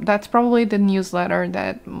 Okay, so that's probably the newsletter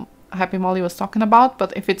that Happy Molly was talking about,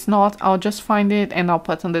 but if it's not, I'll just find it and I'll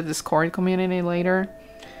put on the Discord community later.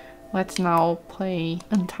 Let's now play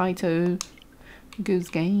Untitled Goose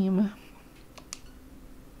Game.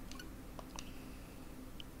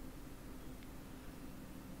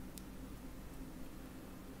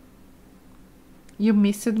 You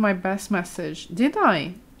missed my best message. Did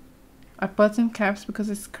I? I put in caps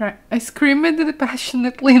because I screamed it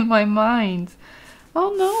passionately in my mind.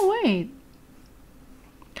 Oh no, wait.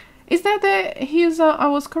 Is that I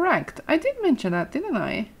was correct? I did mention that, didn't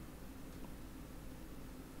I?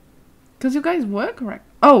 Because you guys were correct.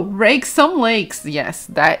 Oh, rake some lakes. Yes,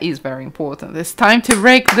 that is very important. It's time to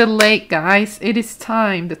rake the lake, guys. It is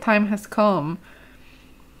time. The time has come.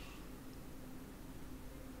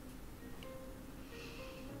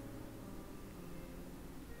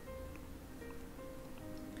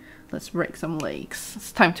 Let's rake some lakes.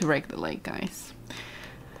 It's time to rake the lake, guys.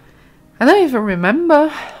 I don't even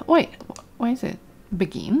remember. Wait, why is it?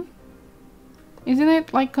 Begin? Isn't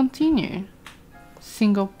it like continue?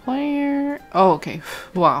 Single player. Oh, okay.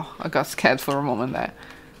 Wow, I got scared for a moment there.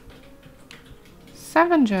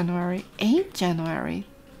 7 January, 8 January.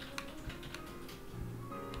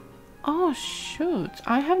 Oh, shoot.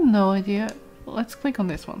 I have no idea. Let's click on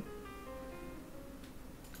this one.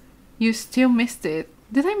 You still missed it.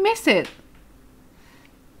 Did I miss it?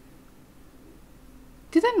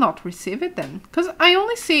 Did I not receive it then? Because I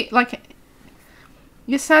only see, like,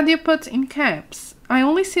 you said you put in caps. I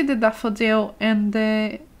only see the daffodil and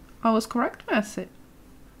the I was correct message.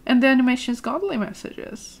 And the animation's godly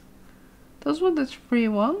messages. Those were the 3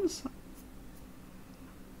 ones.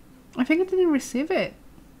 I think I didn't receive it.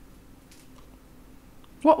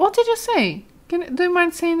 What did you say? Do you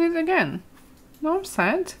mind saying it again? No, I'm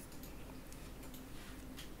sad.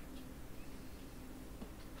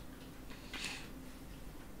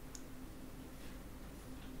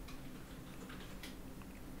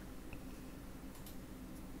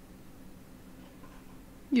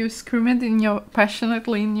 You screamed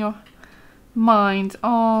passionately in your mind.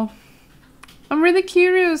 Oh, I'm really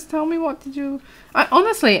curious. Tell me, what did you...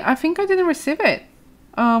 honestly, I think I didn't receive it.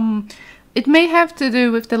 It may have to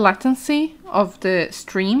do with the latency of the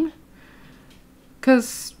stream.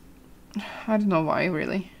 Because, I don't know why,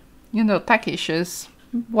 really. You know, tech issues.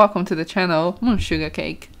 Welcome to the channel, Sugar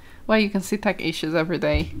Cake, where you can see tech issues every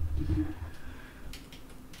day.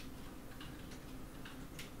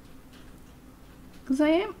 Because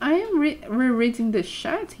I am rereading the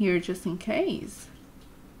chat here just in case.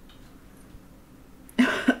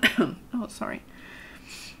 Oh, sorry.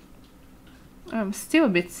 I'm still a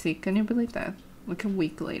bit sick. Can you believe that? Like a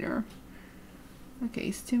week later.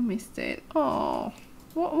 Okay, still missed it. Oh,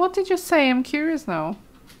 what did you say? I'm curious now.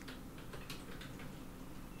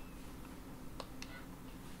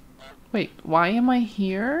 Wait, why am I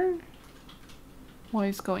here? What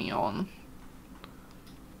is going on?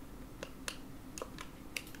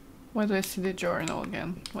 Why do I see the journal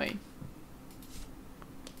again? Wait.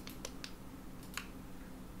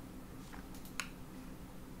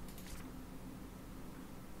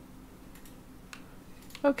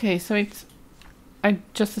 Okay, so it's I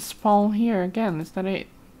just spawn here again. Is that it?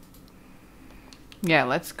 Yeah,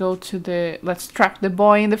 let's go to the... Let's trap the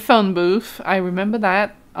boy in the phone booth. I remember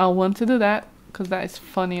that. I want to do that because that is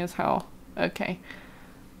funny as hell. Okay,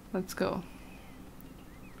 let's go.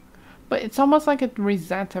 But it's almost like it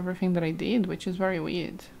resets everything that I did, which is very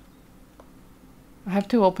weird. I have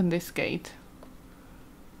to open this gate.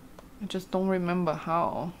 I just don't remember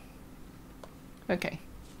how. Okay.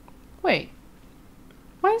 Wait.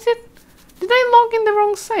 Why is it... Did I log in the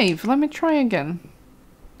wrong save? Let me try again.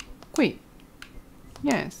 Wait.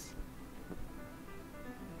 Yes.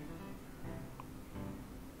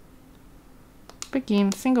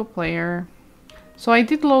 Begin single player. So I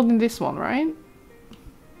did load in this one, right?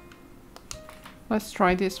 Let's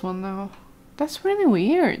try this one now. That's really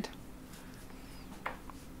weird.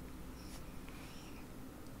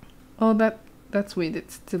 Oh, that's weird.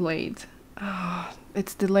 It's delayed. Oh,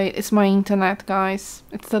 it's delayed. It's my internet, guys.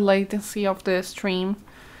 It's the latency of the stream.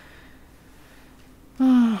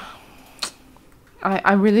 I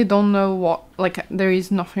really don't know what... Like, there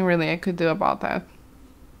is nothing really I could do about that.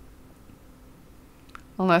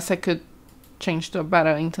 Unless I could change to a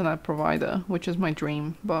better internet provider, which is my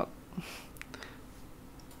dream, but...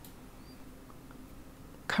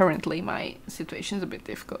 Currently, my situation is a bit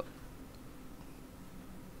difficult.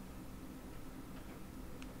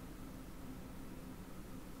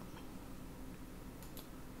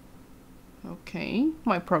 Okay,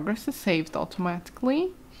 my progress is saved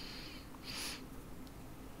automatically.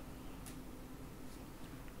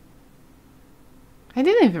 I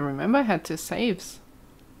didn't even remember I had 2 saves.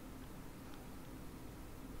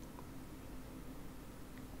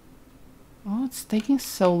 Oh, it's taking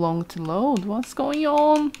so long to load. What's going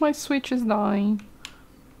on? My Switch is dying.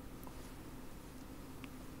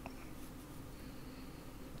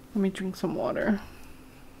 Let me drink some water.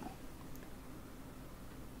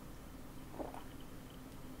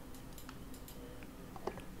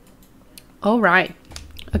 All right.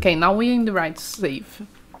 Okay, now we're in the right save.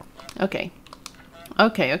 Okay.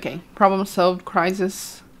 Okay. Problem solved.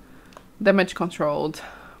 Crisis. Damage controlled.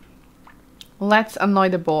 Let's annoy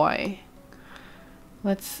the boy.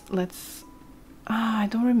 Let's... I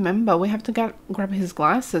don't remember. We have to grab his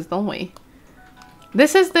glasses, don't we?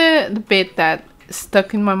 This is the bit that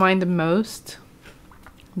stuck in my mind the most.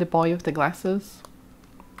 The boy with the glasses.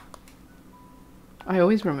 I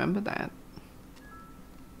always remember that.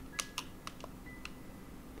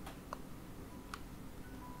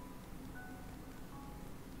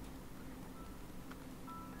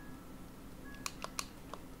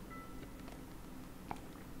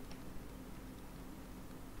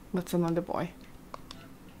 That's another boy.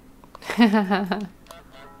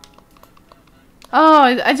 Oh,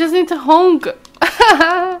 I just need to honk. Go.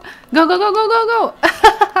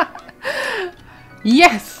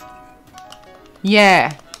 Yes.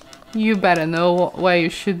 Yeah. You better know where you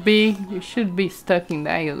should be. You should be stuck in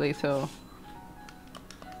there, you little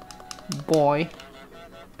boy.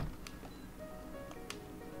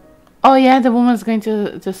 Oh yeah, the woman's going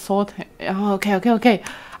to sort him. Oh, okay.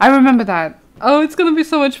 I remember that. Oh, it's gonna be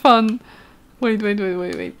so much fun. Wait.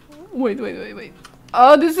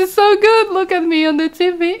 Oh, this is so good. Look at me on the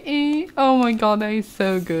TV. Oh my god, that is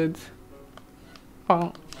so good.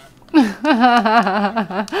 Oh.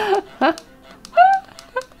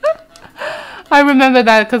 I remember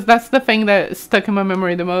that because that's the thing that stuck in my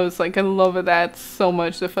memory the most. Like, I love that so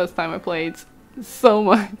much the first time I played. So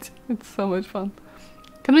much. It's so much fun.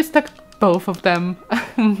 Can we stack both of them?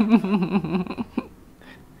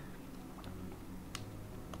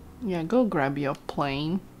 Yeah, go grab your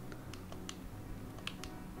plane.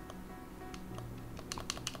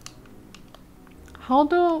 How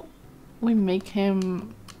do we make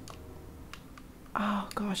him... Oh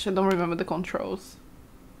gosh, I don't remember the controls.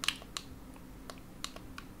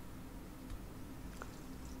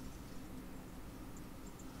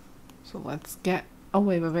 So let's get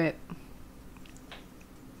away with it.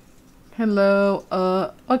 Hello,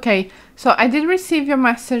 okay, so I did receive your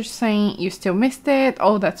message saying you still missed it.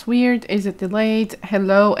 Oh, that's weird. Is it delayed?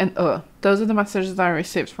 Hello, and those are the messages that I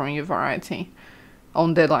received from you, Variety,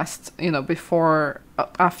 on the last, before,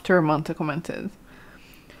 after Manta commented.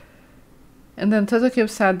 And then Totocube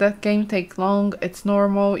said that game takes long, it's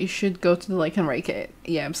normal, you should go to the lake and rake it.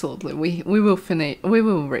 Yeah, absolutely, we will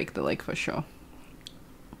rake the lake for sure.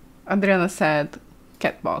 Adriana said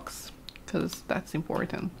cat box, because that's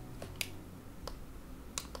important.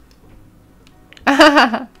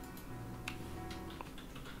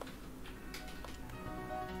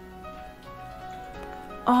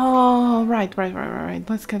 Oh, right.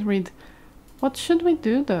 Let's get rid. What should we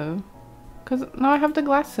do though? Because now I have the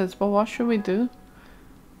glasses, but what should we do?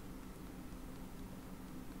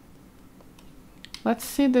 Let's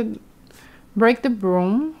see the... Break the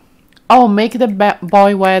broom. Oh, make the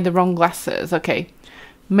boy wear the wrong glasses. Okay.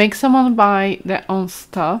 Make someone buy their own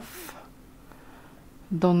stuff.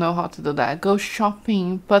 Don't know how to do that. Go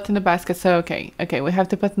shopping. Put in the basket. So, okay. Okay, we have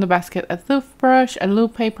to put in the basket a toothbrush, a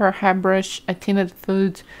loop paper, a hairbrush, a tinned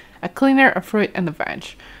food, a cleaner, a fruit, and a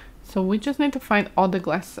veg. So we just need to find all the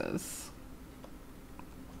glasses.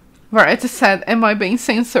 Where it said, am I being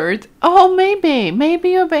censored? Oh, maybe. Maybe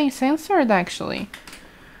you're being censored, actually.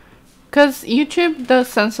 Because YouTube does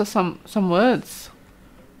censor some words.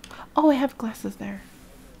 Oh, we have glasses there.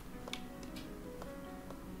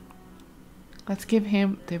 Let's give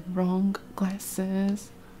him the wrong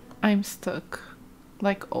glasses. I'm stuck.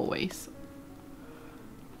 Like always.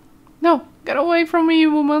 No, get away from me,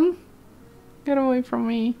 woman. Get away from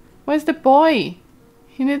me. Where's the boy?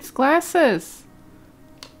 He needs glasses.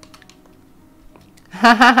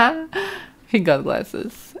 He got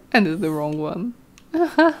glasses. And it's the wrong one.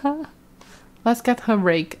 Let's get her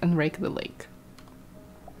rake and rake the lake.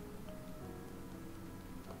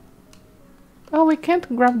 Oh, we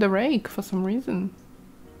can't grab the rake for some reason.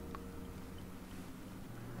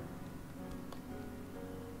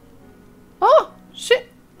 Oh, shit.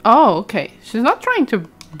 Oh, okay. She's not trying to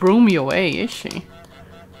broom you away, is she?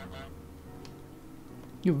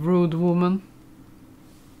 You rude woman.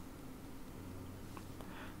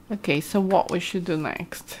 Okay, so what we should do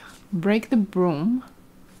next? Break the broom.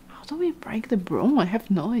 How do we break the broom? I have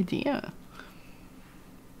no idea.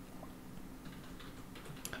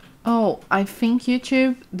 Oh, I think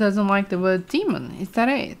YouTube doesn't like the word demon. Is that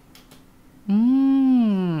it?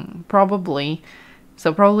 Probably.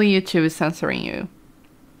 So probably YouTube is censoring you.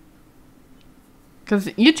 Because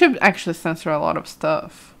YouTube actually censors a lot of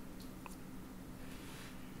stuff.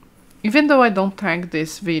 Even though I don't tag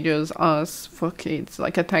these videos as for kids,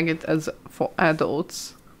 like I tag it as for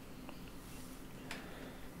adults.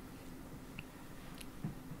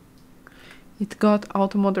 It got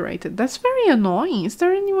auto-moderated. That's very annoying. Is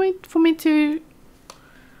there any way for me to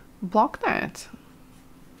block that?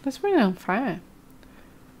 That's really unfair.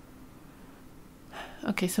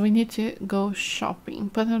 Okay, so we need to go shopping.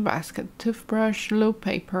 Put in a basket. Toothbrush, loop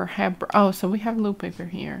paper, hairbrush. Oh, so we have loop paper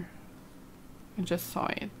here. I just saw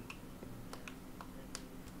it.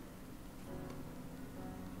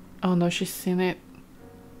 Oh no, she's seen it.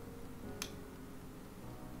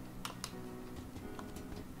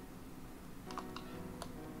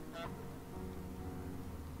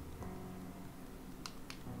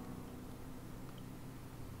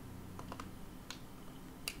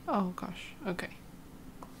 Oh gosh, okay.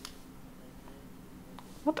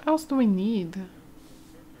 What else do we need?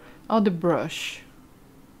 Oh, the brush.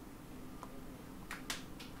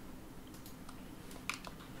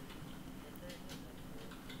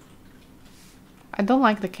 I don't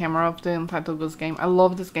like the camera of the Untitled Goose Game. I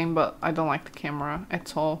love this game, but I don't like the camera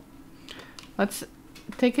at all. Let's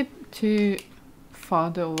take it to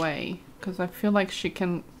farther away, because I feel like she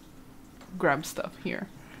can grab stuff here.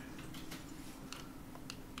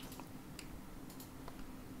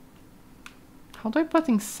 How do I put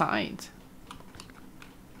inside?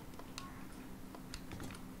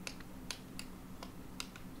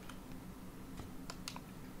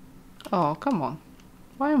 Oh, come on.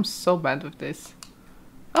 Why am I so bad with this?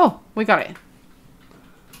 Oh, we got it.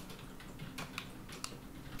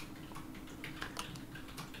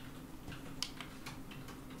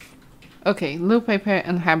 Okay, loop paper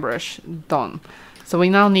and hairbrush done. So we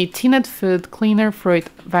now need tinned food, cleaner, fruit,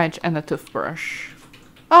 veg, and a toothbrush.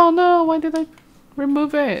 Oh no, why did I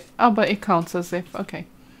remove it? Oh, but it counts as if, okay.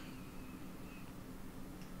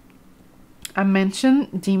 I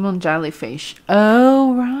mentioned demon jellyfish.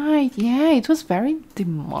 Oh, right. Yeah, it was very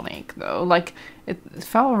demonic though. Like, it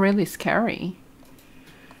felt really scary.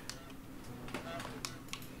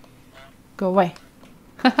 Go away.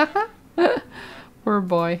 Poor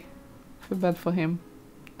boy. Feel bad for him.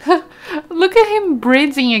 Look at him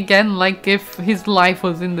breathing again like if his life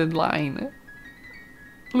was in the line.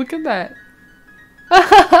 Look at that.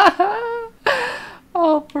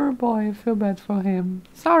 Oh, poor boy. I feel bad for him.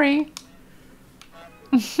 Sorry.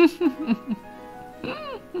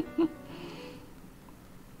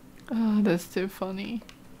 Oh, that's too funny.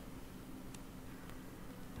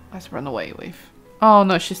 Let's run away with. Oh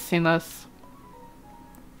no, she's seen us.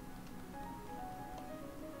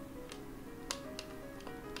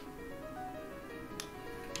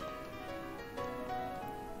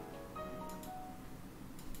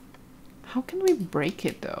 How can we break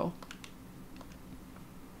it though?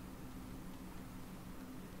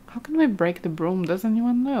 How can we break the broom? Does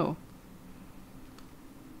anyone know?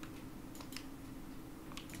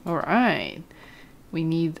 Alright. We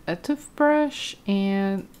need a toothbrush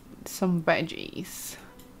and some veggies.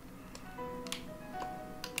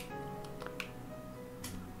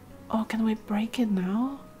 Oh, can we break it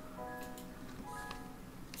now?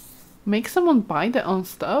 Make someone buy their own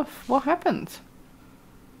stuff? What happened?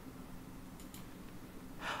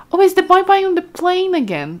 Oh, is the bye-bye on the plane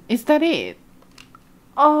again? Is that it?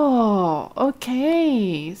 Oh,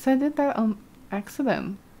 okay. So I did that on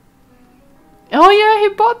accident. Oh yeah,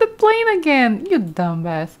 he bought the plane again. You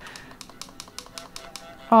dumbass.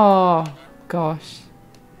 Oh, gosh.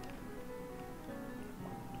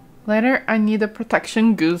 Later, I need a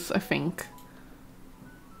protection goose, I think.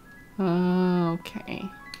 Okay.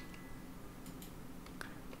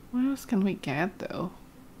 What else can we get, though?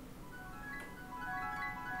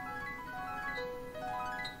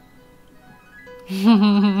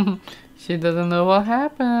 She doesn't know what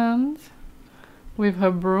happened with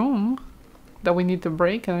her broom that we need to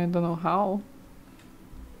break, and I don't know how.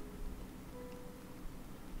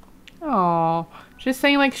 Oh, she's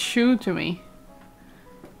saying like shoo to me.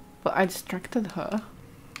 But I distracted her.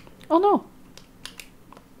 Oh no!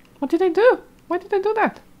 What did I do? Why did I do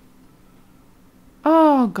that?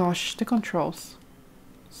 Oh gosh, the controls.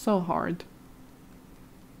 So hard.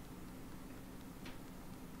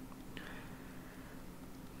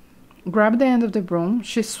 Grab the end of the broom.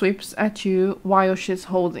 She sweeps at you while she's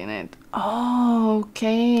holding it. Oh,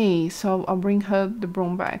 okay. So I'll bring her the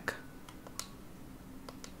broom back.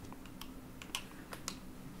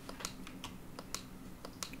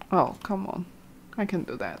 Oh, come on. I can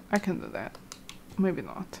do that. I can do that. Maybe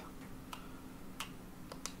not.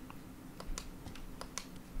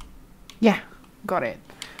 Yeah, got it.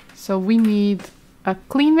 So we need a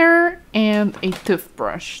cleaner and a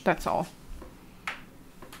toothbrush. That's all.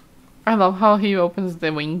 I love how he opens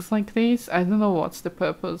the wings like this. I don't know what's the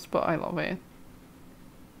purpose, but I love it.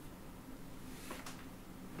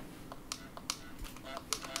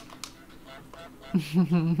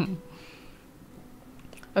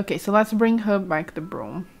 Okay, so let's bring her back the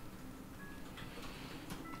broom.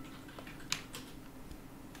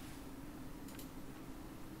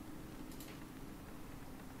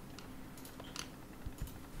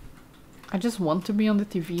 I just want to be on the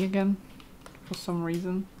TV again for some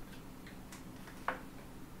reason.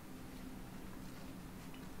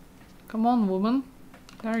 Come on, woman.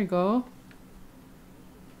 There you go.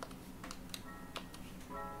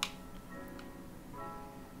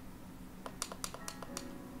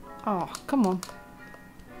 Oh, come on.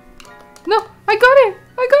 No, I got it!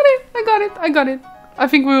 I got it! I got it! I got it! I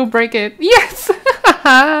think we will break it. Yes!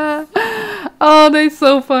 Oh, they're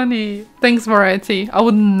so funny. Thanks, Variety. I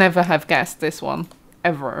would never have guessed this one.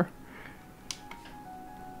 Ever.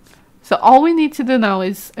 So all we need to do now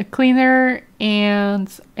is a cleaner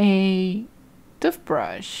and a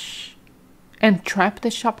toothbrush. And trap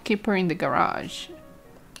the shopkeeper in the garage.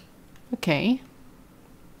 Okay.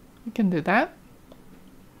 We can do that.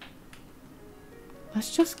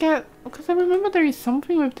 Let's just get... Because I remember there is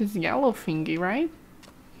something with this yellow thingy, right?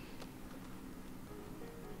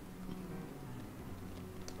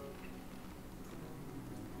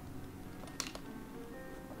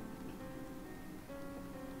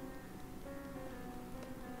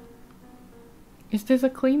 Is this a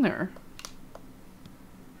cleaner?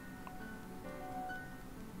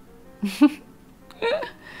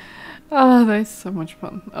 Oh, that's so much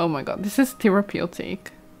fun. Oh my god, this is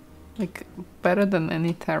therapeutic. Like, better than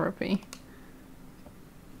any therapy.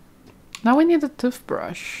 Now we need a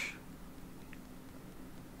toothbrush.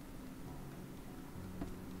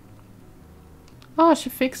 Oh, she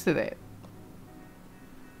fixed it.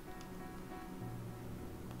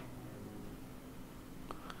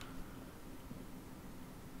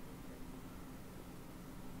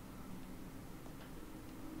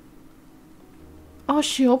 Oh,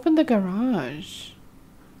 she opened the garage.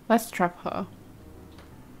 Let's trap her.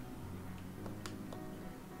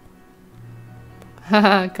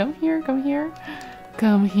 Haha, come here, come here.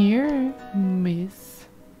 Come here, miss.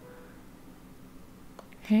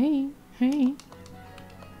 Hey, hey.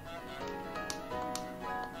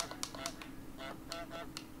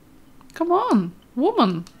 Come on,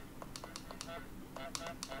 woman.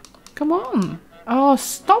 Come on. Oh,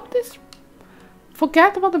 stop this.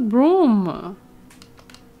 Forget about the broom.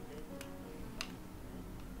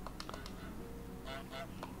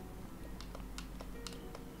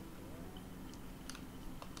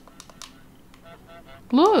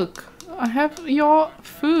 Look, I have your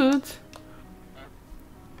food.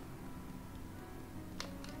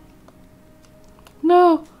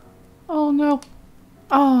 No. Oh no.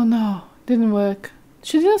 Oh no. Didn't work.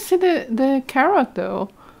 She didn't see the carrot though.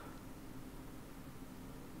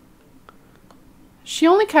 She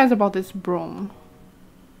only cares about this broom.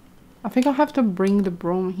 I think I'll have to bring the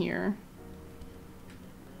broom here.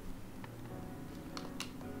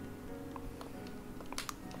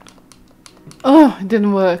 Oh, it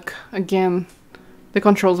didn't work again. The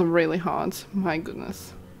controls are really hard. My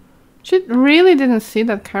goodness. She really didn't see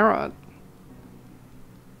that carrot.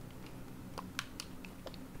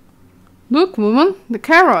 Look, woman, the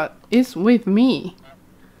carrot is with me.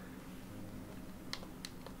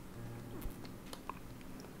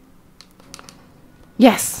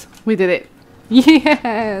 Yes, we did it.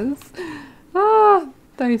 Yes. Ah,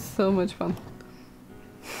 that is so much fun.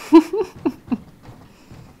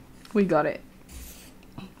 We got it.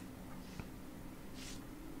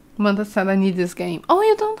 Mother said I need this game. Oh,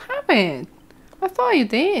 you don't have it. I thought you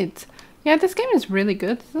did. Yeah, this game is really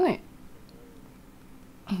good, isn't it?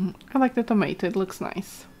 I like the tomato, it looks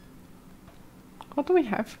nice. What do we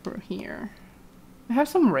have for here? We have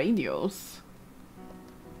some radios.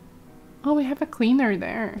 Oh, we have a cleaner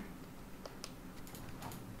there.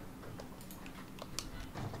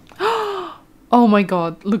 Oh my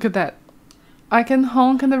god, look at that. I can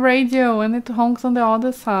honk on the radio and it honks on the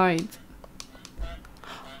other side.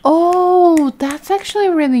 Oh, that's actually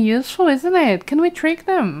really useful, isn't it? Can we trick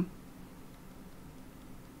them?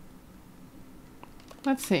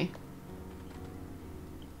 Let's see.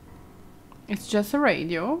 It's just a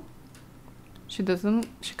radio. She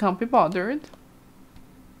can't be bothered.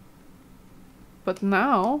 But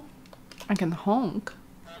now I can honk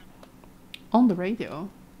on the radio.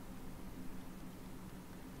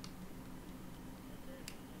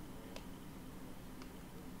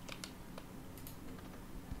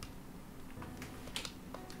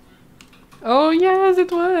 Oh yes,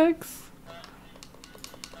 it works.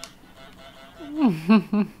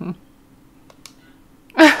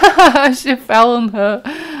 She fell on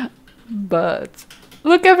her butt.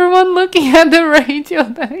 Look, everyone looking at the radio.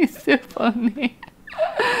 That is so funny.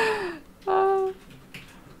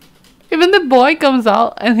 Even the boy comes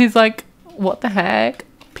out and he's like, what the heck?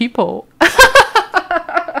 People.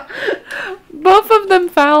 Both of them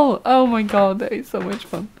fell. Oh my god, that is so much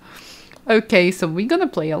fun. Okay, so we're gonna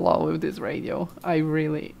play a lot with this radio. I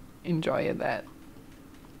really enjoy that.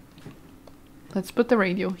 Let's put the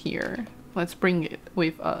radio here. Let's bring it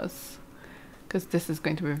with us, because this is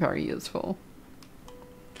going to be very useful.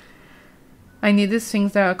 I need these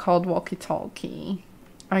things that are called walkie-talkie.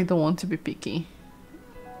 I don't want to be picky.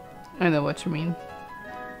 I know what you mean.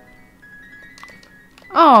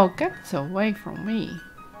 Oh, get away from me,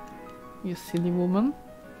 you silly woman.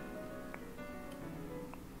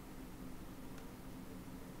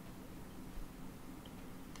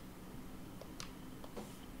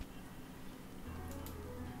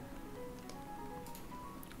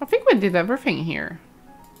 I think we did everything here.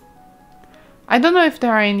 I don't know if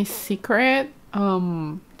there are any secret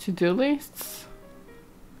to-do lists.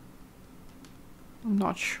 I'm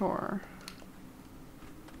not sure.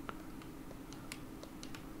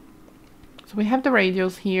 So we have the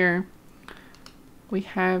radios here. We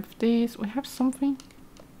have this. We have something.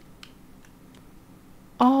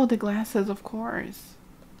 Oh, the glasses, of course.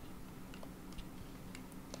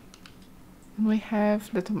 And we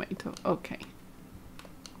have the tomato. Okay.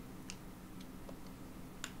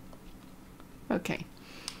 Okay,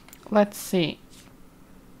 let's see.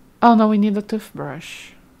 Oh no, we need a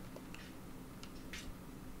toothbrush.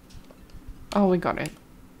 Oh, we got it.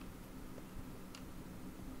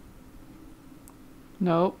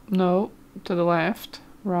 No, no, to the left,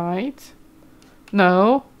 right.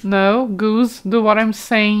 No, no, goose, do what I'm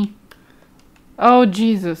saying. Oh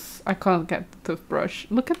Jesus, I can't get the toothbrush.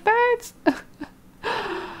 Look at that.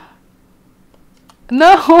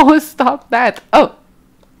 No, stop that. Oh,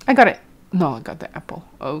 I got it. No, I got the apple.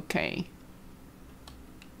 Okay.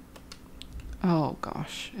 Oh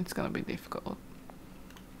gosh, it's gonna be difficult.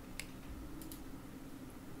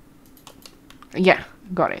 Yeah,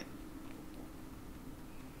 got it.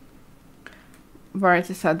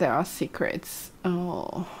 Variety said there are secrets.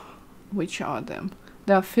 Oh, which are them?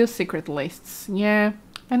 There are a few secret lists. Yeah,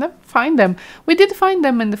 I never find them. We did find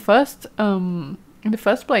them in the first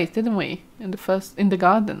place, didn't we? In the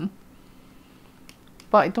garden.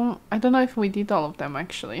 But I don't know if we did all of them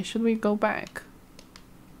actually. Should we go back?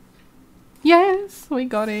 Yes, we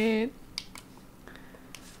got it.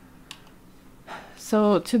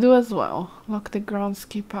 So to do as well. Lock the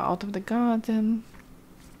groundskeeper out of the garden.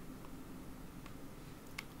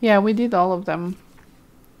 Yeah, we did all of them.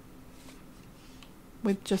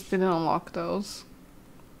 We just didn't unlock those.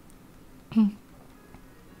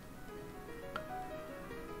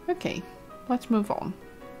 Okay, let's move on.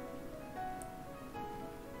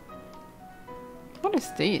 What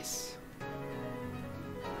is this?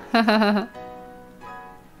 I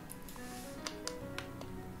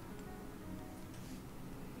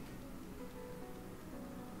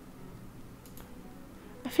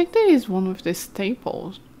think there is one with the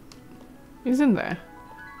staples, isn't there?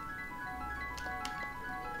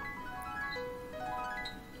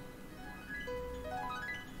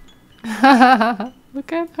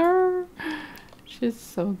 Look at her. She's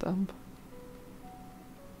so dumb.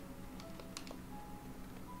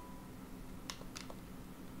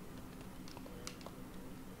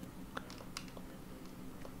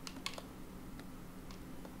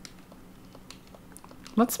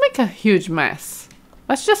 Let's make a huge mess.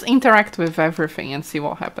 Let's just interact with everything and see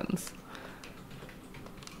what happens.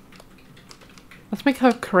 Let's make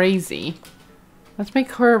her crazy. Let's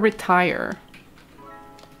make her retire.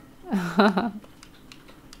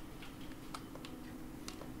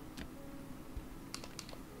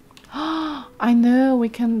 I know, we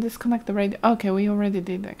can disconnect the radio. Okay, we already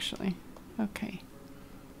did actually. Okay.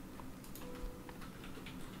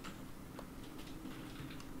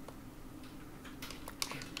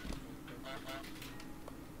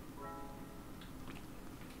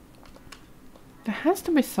 There has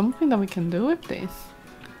to be something that we can do with this.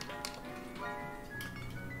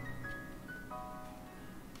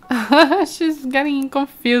 She's getting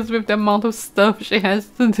confused with the amount of stuff she has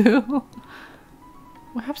to do.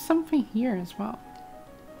 We have something here as well.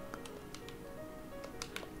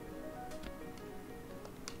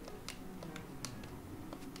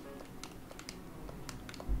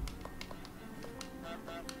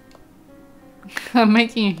 I'm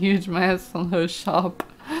making a huge mess on her shop.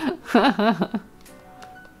 Can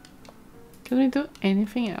we do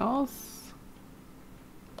anything else?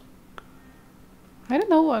 I don't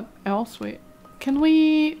know what else we... Can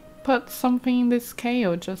we put something in this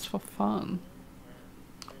KO just for fun?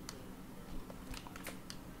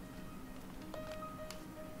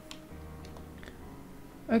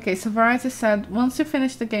 Okay, so Variety said, once you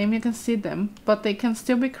finish the game you can see them, but they can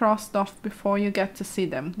still be crossed off before you get to see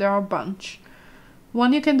them. There are a bunch.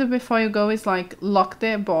 One you can do before you go is like, lock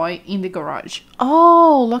the boy in the garage.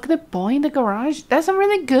 Oh, lock the boy in the garage? That's a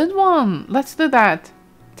really good one. Let's do that.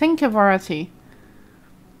 Thank you, Variety.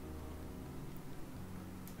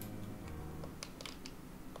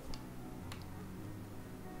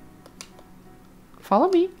 Follow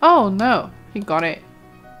me? Oh, no. He got it.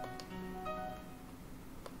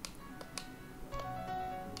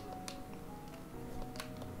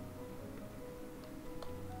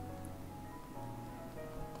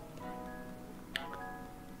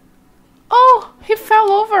 Oh, he fell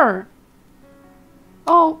over.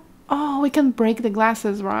 Oh, we can break the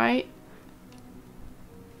glasses, right?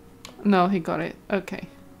 No, he got it. Okay.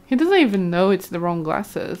 He doesn't even know it's the wrong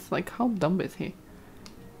glasses. Like, how dumb is he?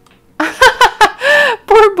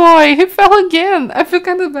 Poor boy, he fell again. I feel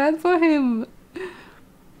kind of bad for him.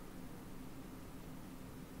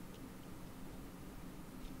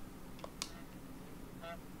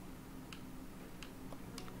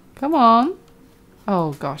 Come on.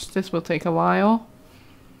 Oh gosh, this will take a while.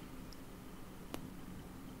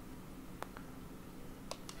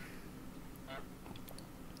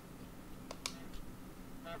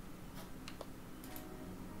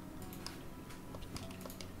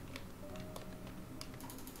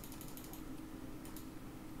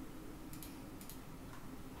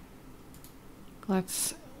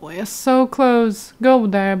 We're so close. Go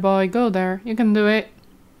there, boy, go there. You can do it.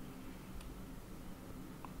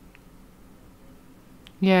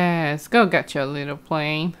 Yes, go get your little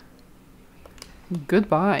plane.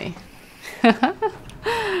 Goodbye.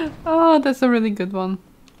 Oh, that's a really good one.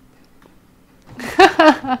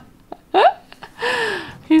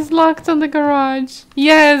 He's locked on the garage.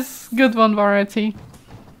 Yes, good one, Variety.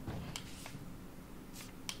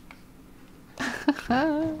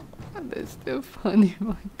 That's still funny,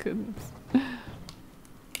 my goodness.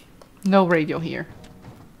 No radio here.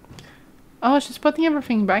 Oh, she's putting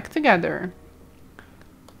everything back together.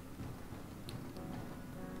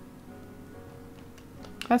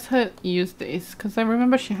 Let's her use this, because I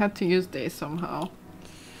remember she had to use this somehow.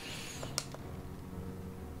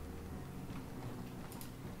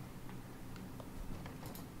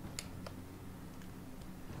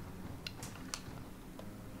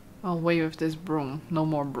 I'll wait with this broom. No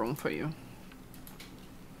more broom for you.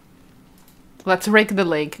 Let's rake the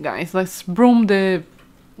lake, guys. Let's broom the...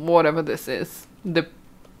 whatever this is. The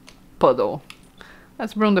puddle.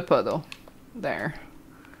 Let's broom the puddle. There.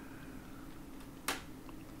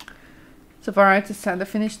 So Variety said, I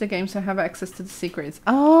finished the game so I have access to the secrets.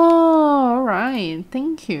 Oh, alright.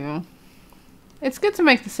 Thank you. It's good to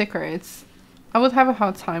make the secrets. I would have a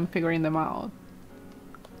hard time figuring them out.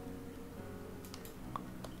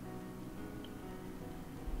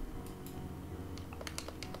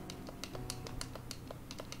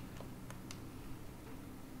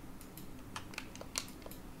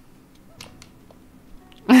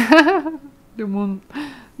 The moon.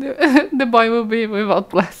 The boy will be without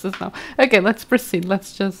glasses now. Okay, let's proceed.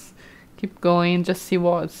 Let's just keep going. Just see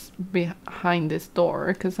what's behind this door.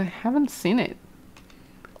 Because I haven't seen it.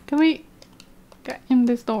 Can we get in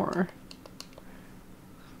this door?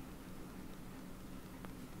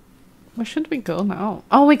 Where should we go now?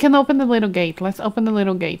 Oh, we can open the little gate. Let's open the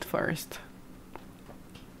little gate first.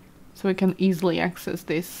 So we can easily access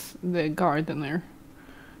the gardener.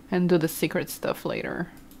 And do the secret stuff later.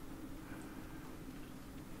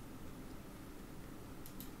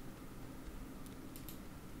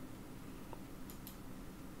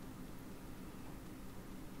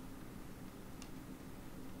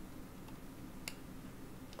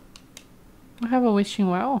 I have a wishing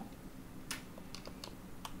well.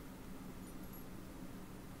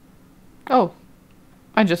 Oh,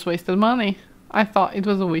 I just wasted money. I thought it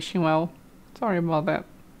was a wishing well. Sorry about that.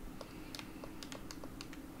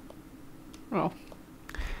 Oh.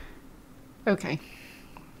 Okay.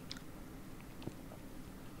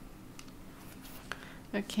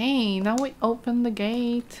 Okay, now we open the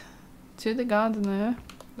gate to the gardener.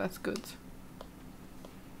 That's good.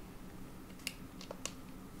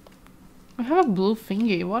 I have a blue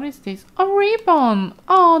thingy. What is this? A ribbon!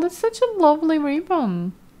 Oh, that's such a lovely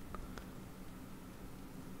ribbon.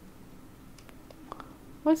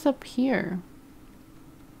 What's up here?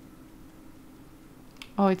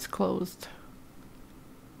 Oh, it's closed.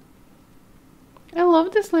 I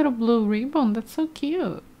love this little blue ribbon. That's so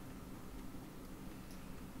cute.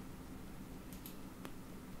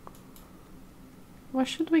 Where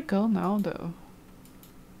should we go now, though?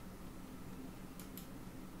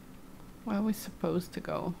 Where are we supposed to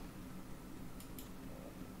go?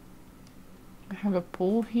 I have a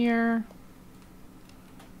pool here.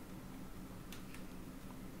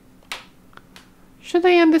 Should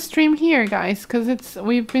I end the stream here, guys? Because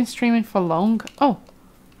we've been streaming for long. Oh,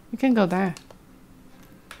 we can go there.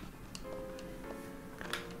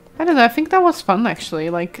 I don't know, I think that was fun actually.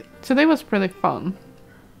 Like, today was pretty fun.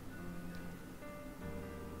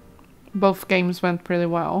 Both games went pretty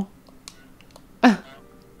well.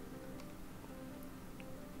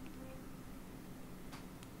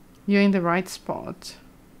 You're in the right spot.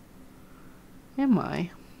 Am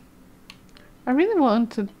I? I really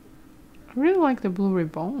like the blue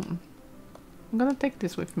ribbon. I'm gonna take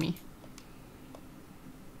this with me.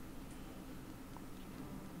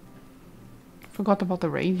 Forgot about the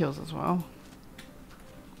radios as well.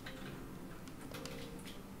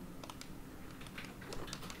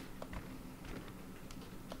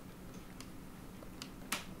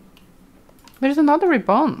 There's another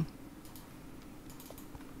ribbon.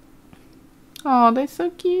 Oh, they're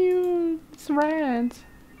so cute. It's red.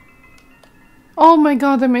 Oh my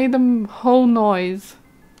god, I made them whole noise.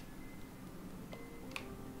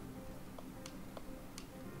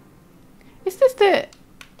 Is this the...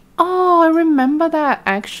 Oh, I remember that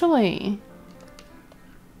actually.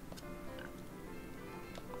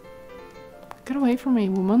 Get away from me,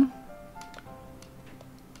 woman.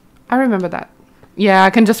 I remember that. Yeah,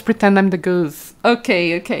 I can just pretend I'm the goose.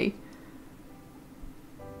 Okay, okay.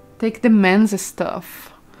 Take the men's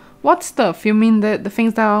stuff. What stuff? You mean the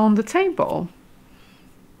things that are on the table?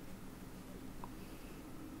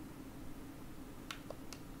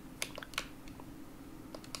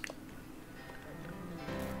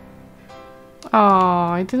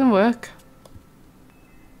 Oh, it didn't work.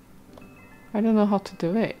 I don't know how to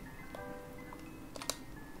do it.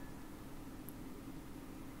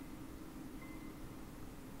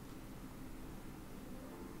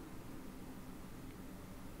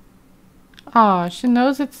 Ah, she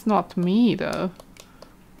knows it's not me though.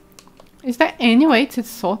 Is there any way to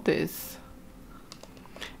sort this?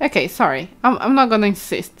 Okay, sorry. I'm not gonna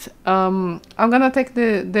insist. I'm gonna take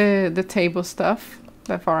the table stuff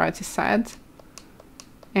that Variety said.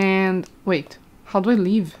 And wait, how do I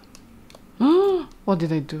leave? What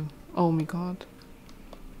did I do? Oh my god.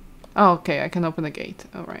 Oh, okay, I can open the gate.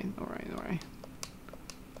 Alright, alright, alright.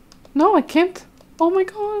 No, I can't. Oh my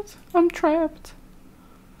god, I'm trapped.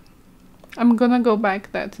 I'm gonna go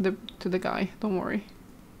back there to the guy, don't worry.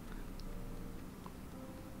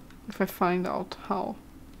 If I find out how.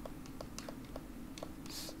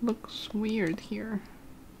 This looks weird here.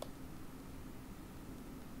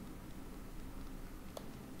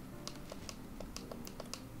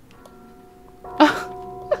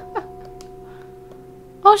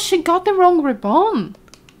 Oh, she got the wrong ribbon.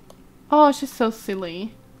 Oh, she's so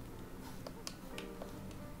silly.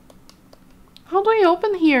 How do I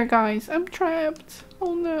open here, guys? I'm trapped.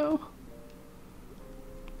 Oh no.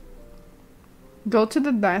 Go to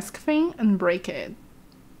the desk thing and break it.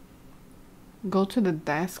 Go to the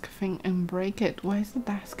desk thing and break it. Where's the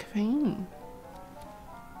desk thing?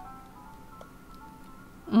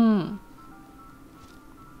 Mm.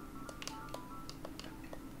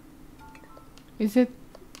 Is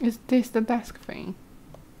this the desk thing?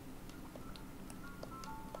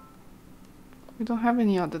 We don't have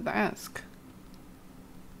any other desk.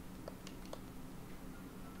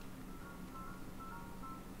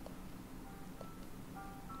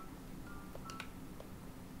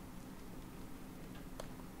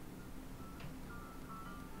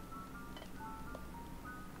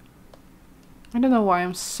 I don't know why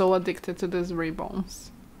I'm so addicted to these ribbons.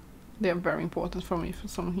 They are very important for me for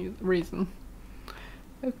some reason.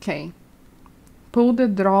 Okay. Pull the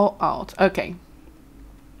draw out. Okay.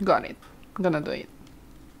 Got it. I'm gonna do it.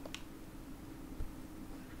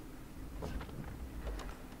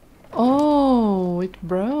 Oh, it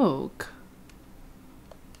broke.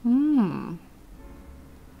 Hmm.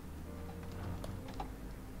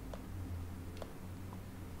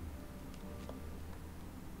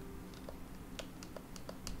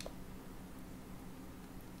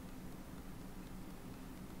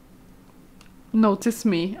 Notice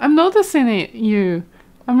me. I'm noticing it, you.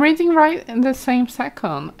 I'm reading right in the same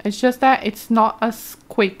second. It's just that it's not as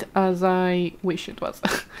quick as I wish it was.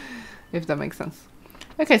 If that makes sense.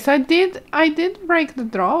 Okay, so I did break the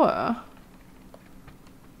drawer.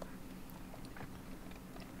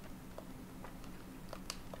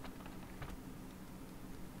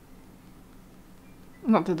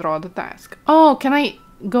 Not the drawer, the task. Oh, can I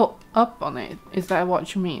go up on it? Is that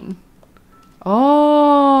what you mean?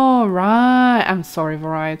 Oh, right. I'm sorry,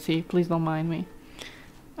 Variety. Please don't mind me.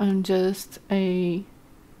 I'm just a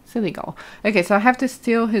silly girl. Okay, so I have to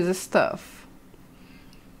steal his stuff.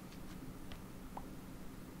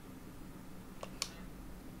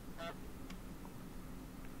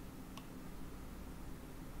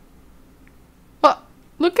 But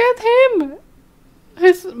look at him.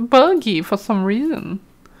 He's buggy for some reason.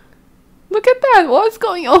 Look at that. What's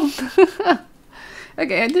going on?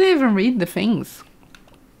 Okay, I didn't even read the things.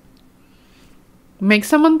 Make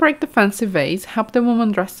someone break the fancy vase. Help the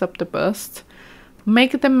woman dress up the bust.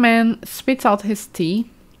 Make the man spit out his tea.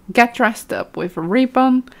 Get dressed up with a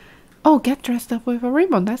ribbon. Oh, get dressed up with a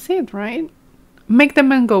ribbon. That's it, right? Make the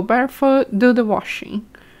man go barefoot. Do the washing.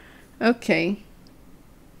 Okay.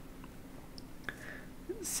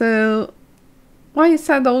 So, why you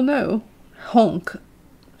said oh no? Honk.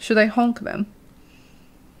 Should I honk then?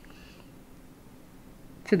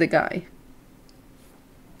 To the guy.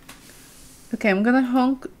 Okay, I'm gonna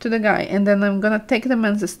honk to the guy and then I'm gonna take the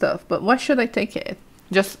man's stuff. But why should I take it?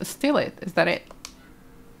 Just steal it. Is that it?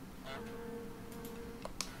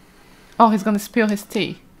 Oh, he's gonna spill his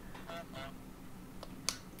tea.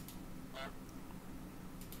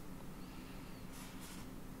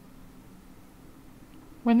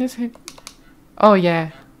 When is he? Oh,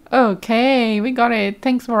 yeah. Okay, we got it.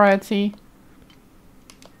 Thanks, Variety.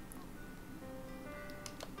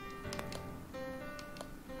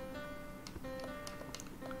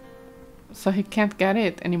 So he can't get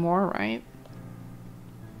it anymore, right?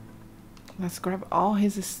 Let's grab all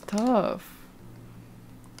his stuff.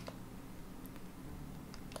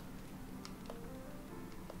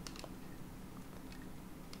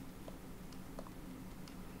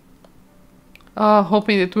 Oh,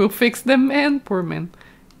 hoping it will fix the man. Poor man.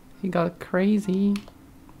 He got crazy.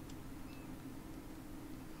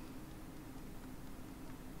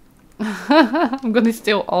 I'm gonna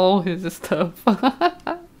steal all his stuff.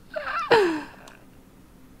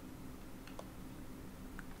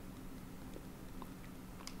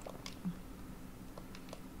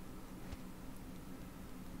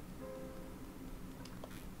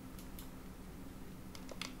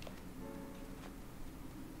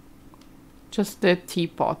 Just the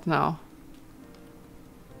teapot now.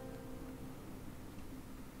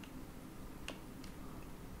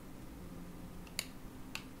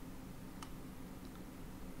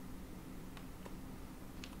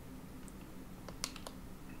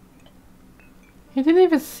 He didn't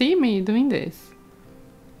even see me doing this.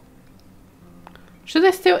 Should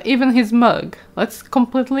I steal even his mug? Let's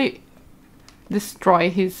completely destroy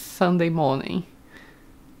his Sunday morning.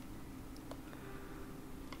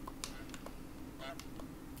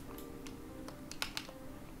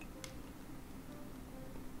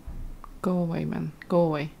 Go away, man. Go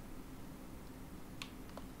away.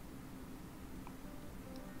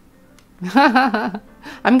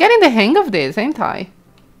 I'm getting the hang of this, ain't I?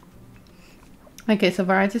 Okay, so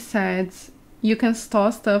Variety said you can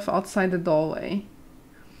store stuff outside the doorway.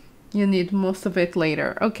 You need most of it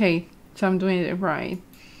later. Okay, so I'm doing it right.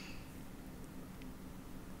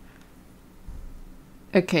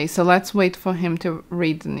 Okay, so let's wait for him to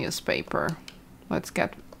read the newspaper. Let's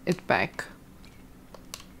get it back.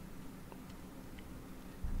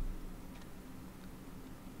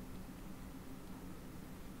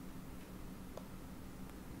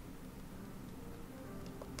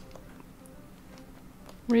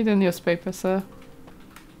 Read the newspaper, sir.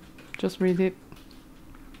 Just read it.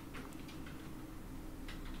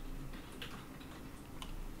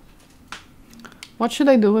 What should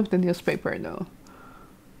I do with the newspaper though?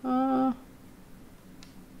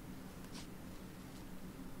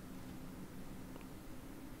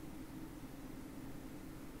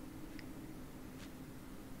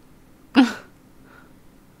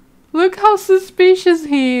 Look how suspicious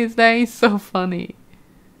he is. That is so funny.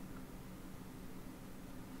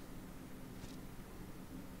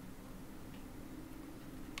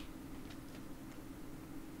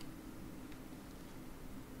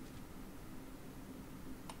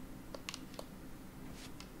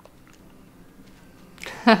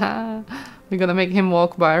 We're gonna make him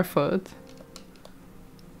walk barefoot.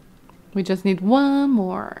 We just need one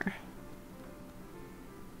more.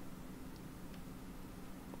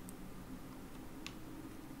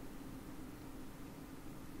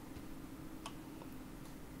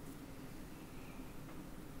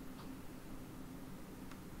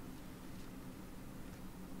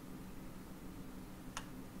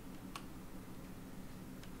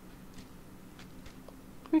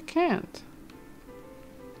 We can't.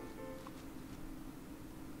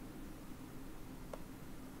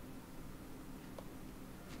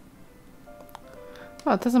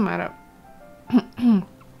 Well, it doesn't matter. I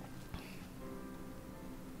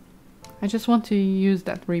just want to use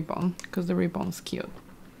that ribbon because the ribbon's cute.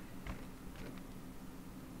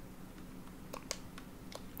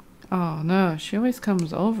 Oh no, she always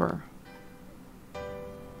comes over.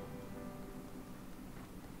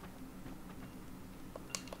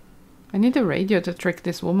 I need a radio to trick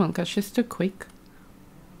this woman because she's too quick.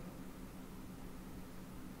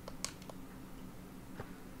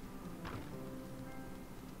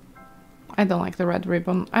 I don't like the red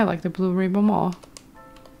ribbon. I like the blue ribbon more.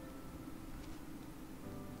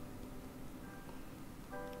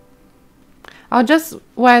 I'll just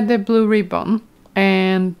wear the blue ribbon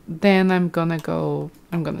and then I'm gonna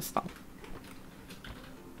stop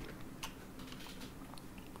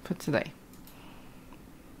for today.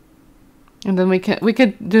 And then we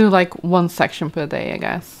could do like one section per day, I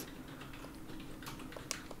guess.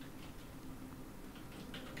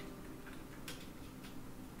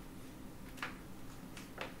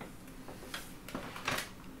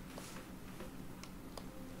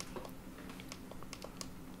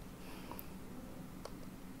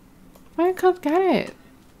 I can't get it.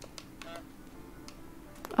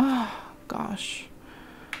 Oh gosh,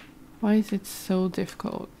 why is it so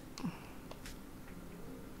difficult?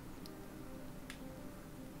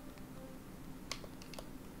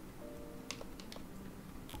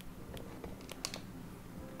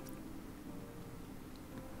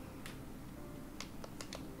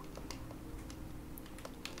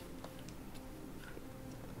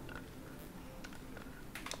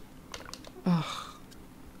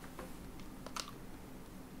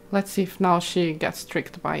 Let's see if now she gets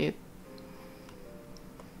tricked by it.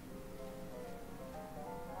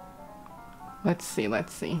 Let's see,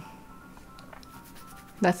 let's see.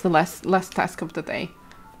 That's the last task of the day.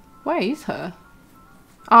 Where is her?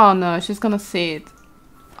 Oh no, she's gonna see it.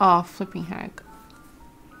 Oh, flipping heck.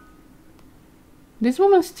 This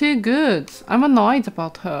woman's too good. I'm annoyed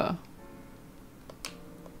about her.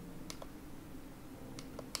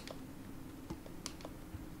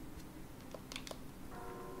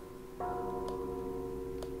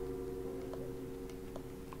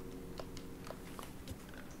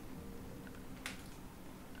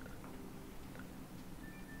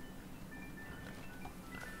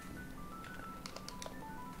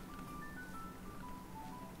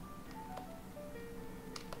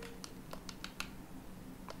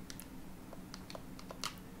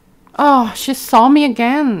 Oh, she saw me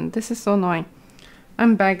again. This is so annoying.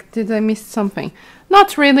 I'm back. Did I miss something?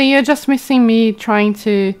 Not really. You're just missing me trying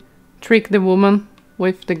to trick the woman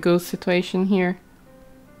with the goose situation here.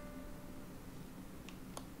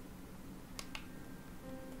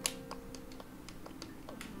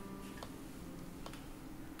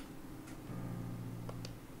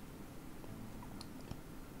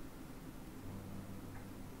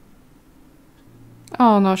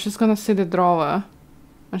 Oh no, she's gonna see the drawer.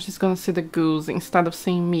 And she's gonna see the goose instead of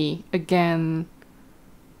seeing me again.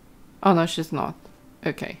 Oh no, she's not.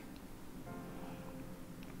 Okay.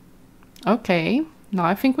 Okay, now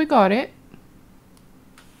I think we got it.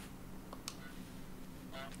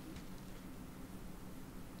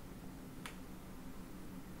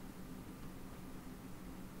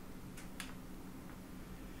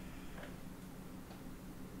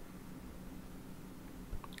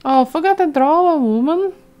 Oh, forgot the drawer,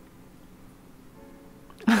 woman.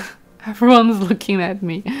 Everyone's looking at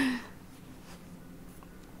me.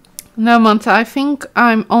 No, Monta, I think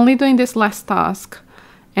I'm only doing this last task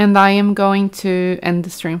and I am going to end the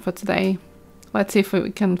stream for today. Let's see if we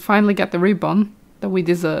can finally get the ribbon that we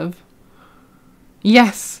deserve.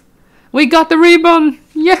 Yes! We got the ribbon!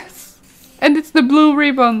 Yes! And it's the blue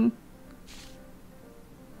ribbon.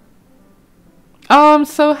 Oh, I'm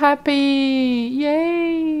so happy!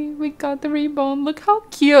 Yay! We got the ribbon. Look how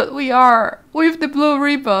cute we are with the blue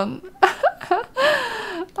ribbon. I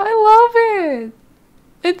love it!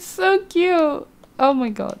 It's so cute! Oh my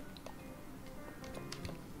god.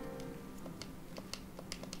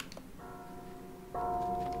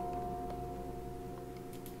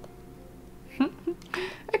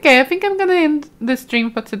 Okay, I think I'm gonna end the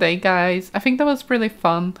stream for today, guys. I think that was really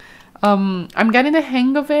fun. I'm getting the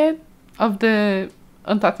hang of it, of the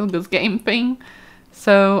Untitled Goose Game thing.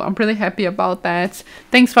 So I'm really happy about that.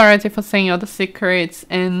 Thanks, Variety, for saying all the secrets.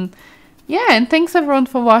 And yeah, and thanks everyone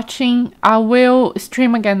for watching. I will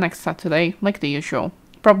stream again next Saturday, like the usual.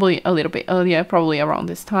 Probably a little bit earlier, probably around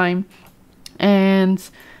this time. And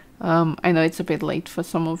I know it's a bit late for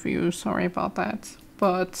some of you, sorry about that.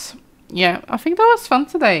 But yeah, I think that was fun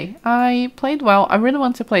today. I played well. I really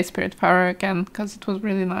want to play Spiritfarer again because it was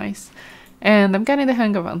really nice. And I'm getting the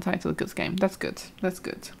hang of Untitled Goose Game. That's good. That's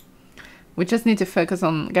good. We just need to focus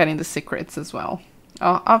on getting the secrets as well.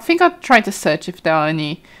 I think I'll try to search if there are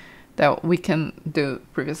any that we can do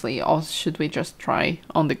previously, or should we just try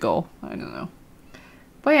on the go? I don't know.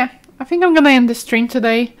 But yeah, I think I'm gonna end the stream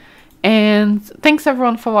today. And thanks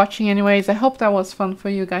everyone for watching anyways. I hope that was fun for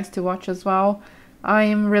you guys to watch as well. I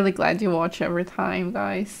am really glad you watch every time,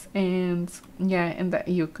 guys, and yeah, and that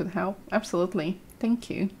you could help. Absolutely. Thank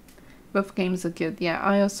you. Both games are good. Yeah,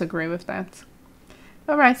 I also agree with that.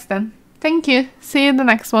 Alright then. Thank you. See you in the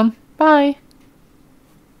next one. Bye.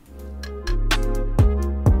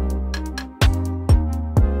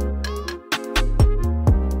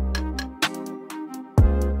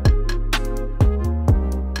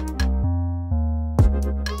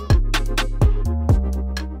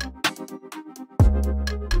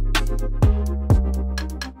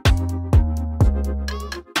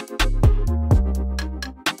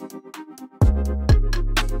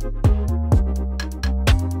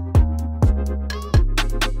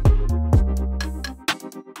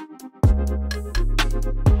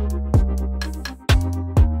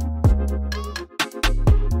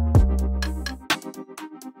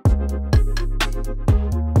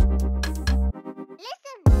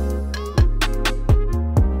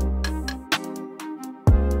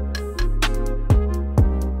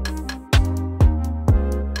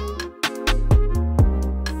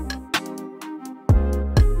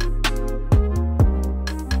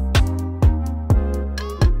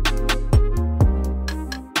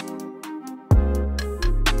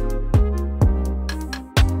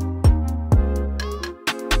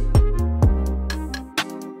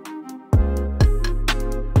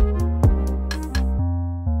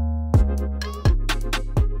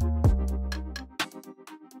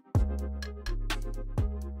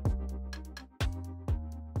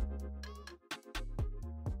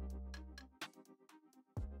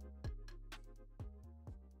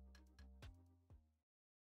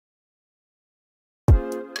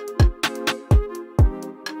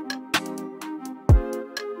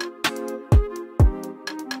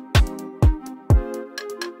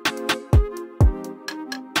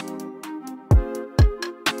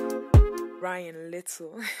 Ryan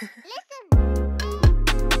Little. Listen.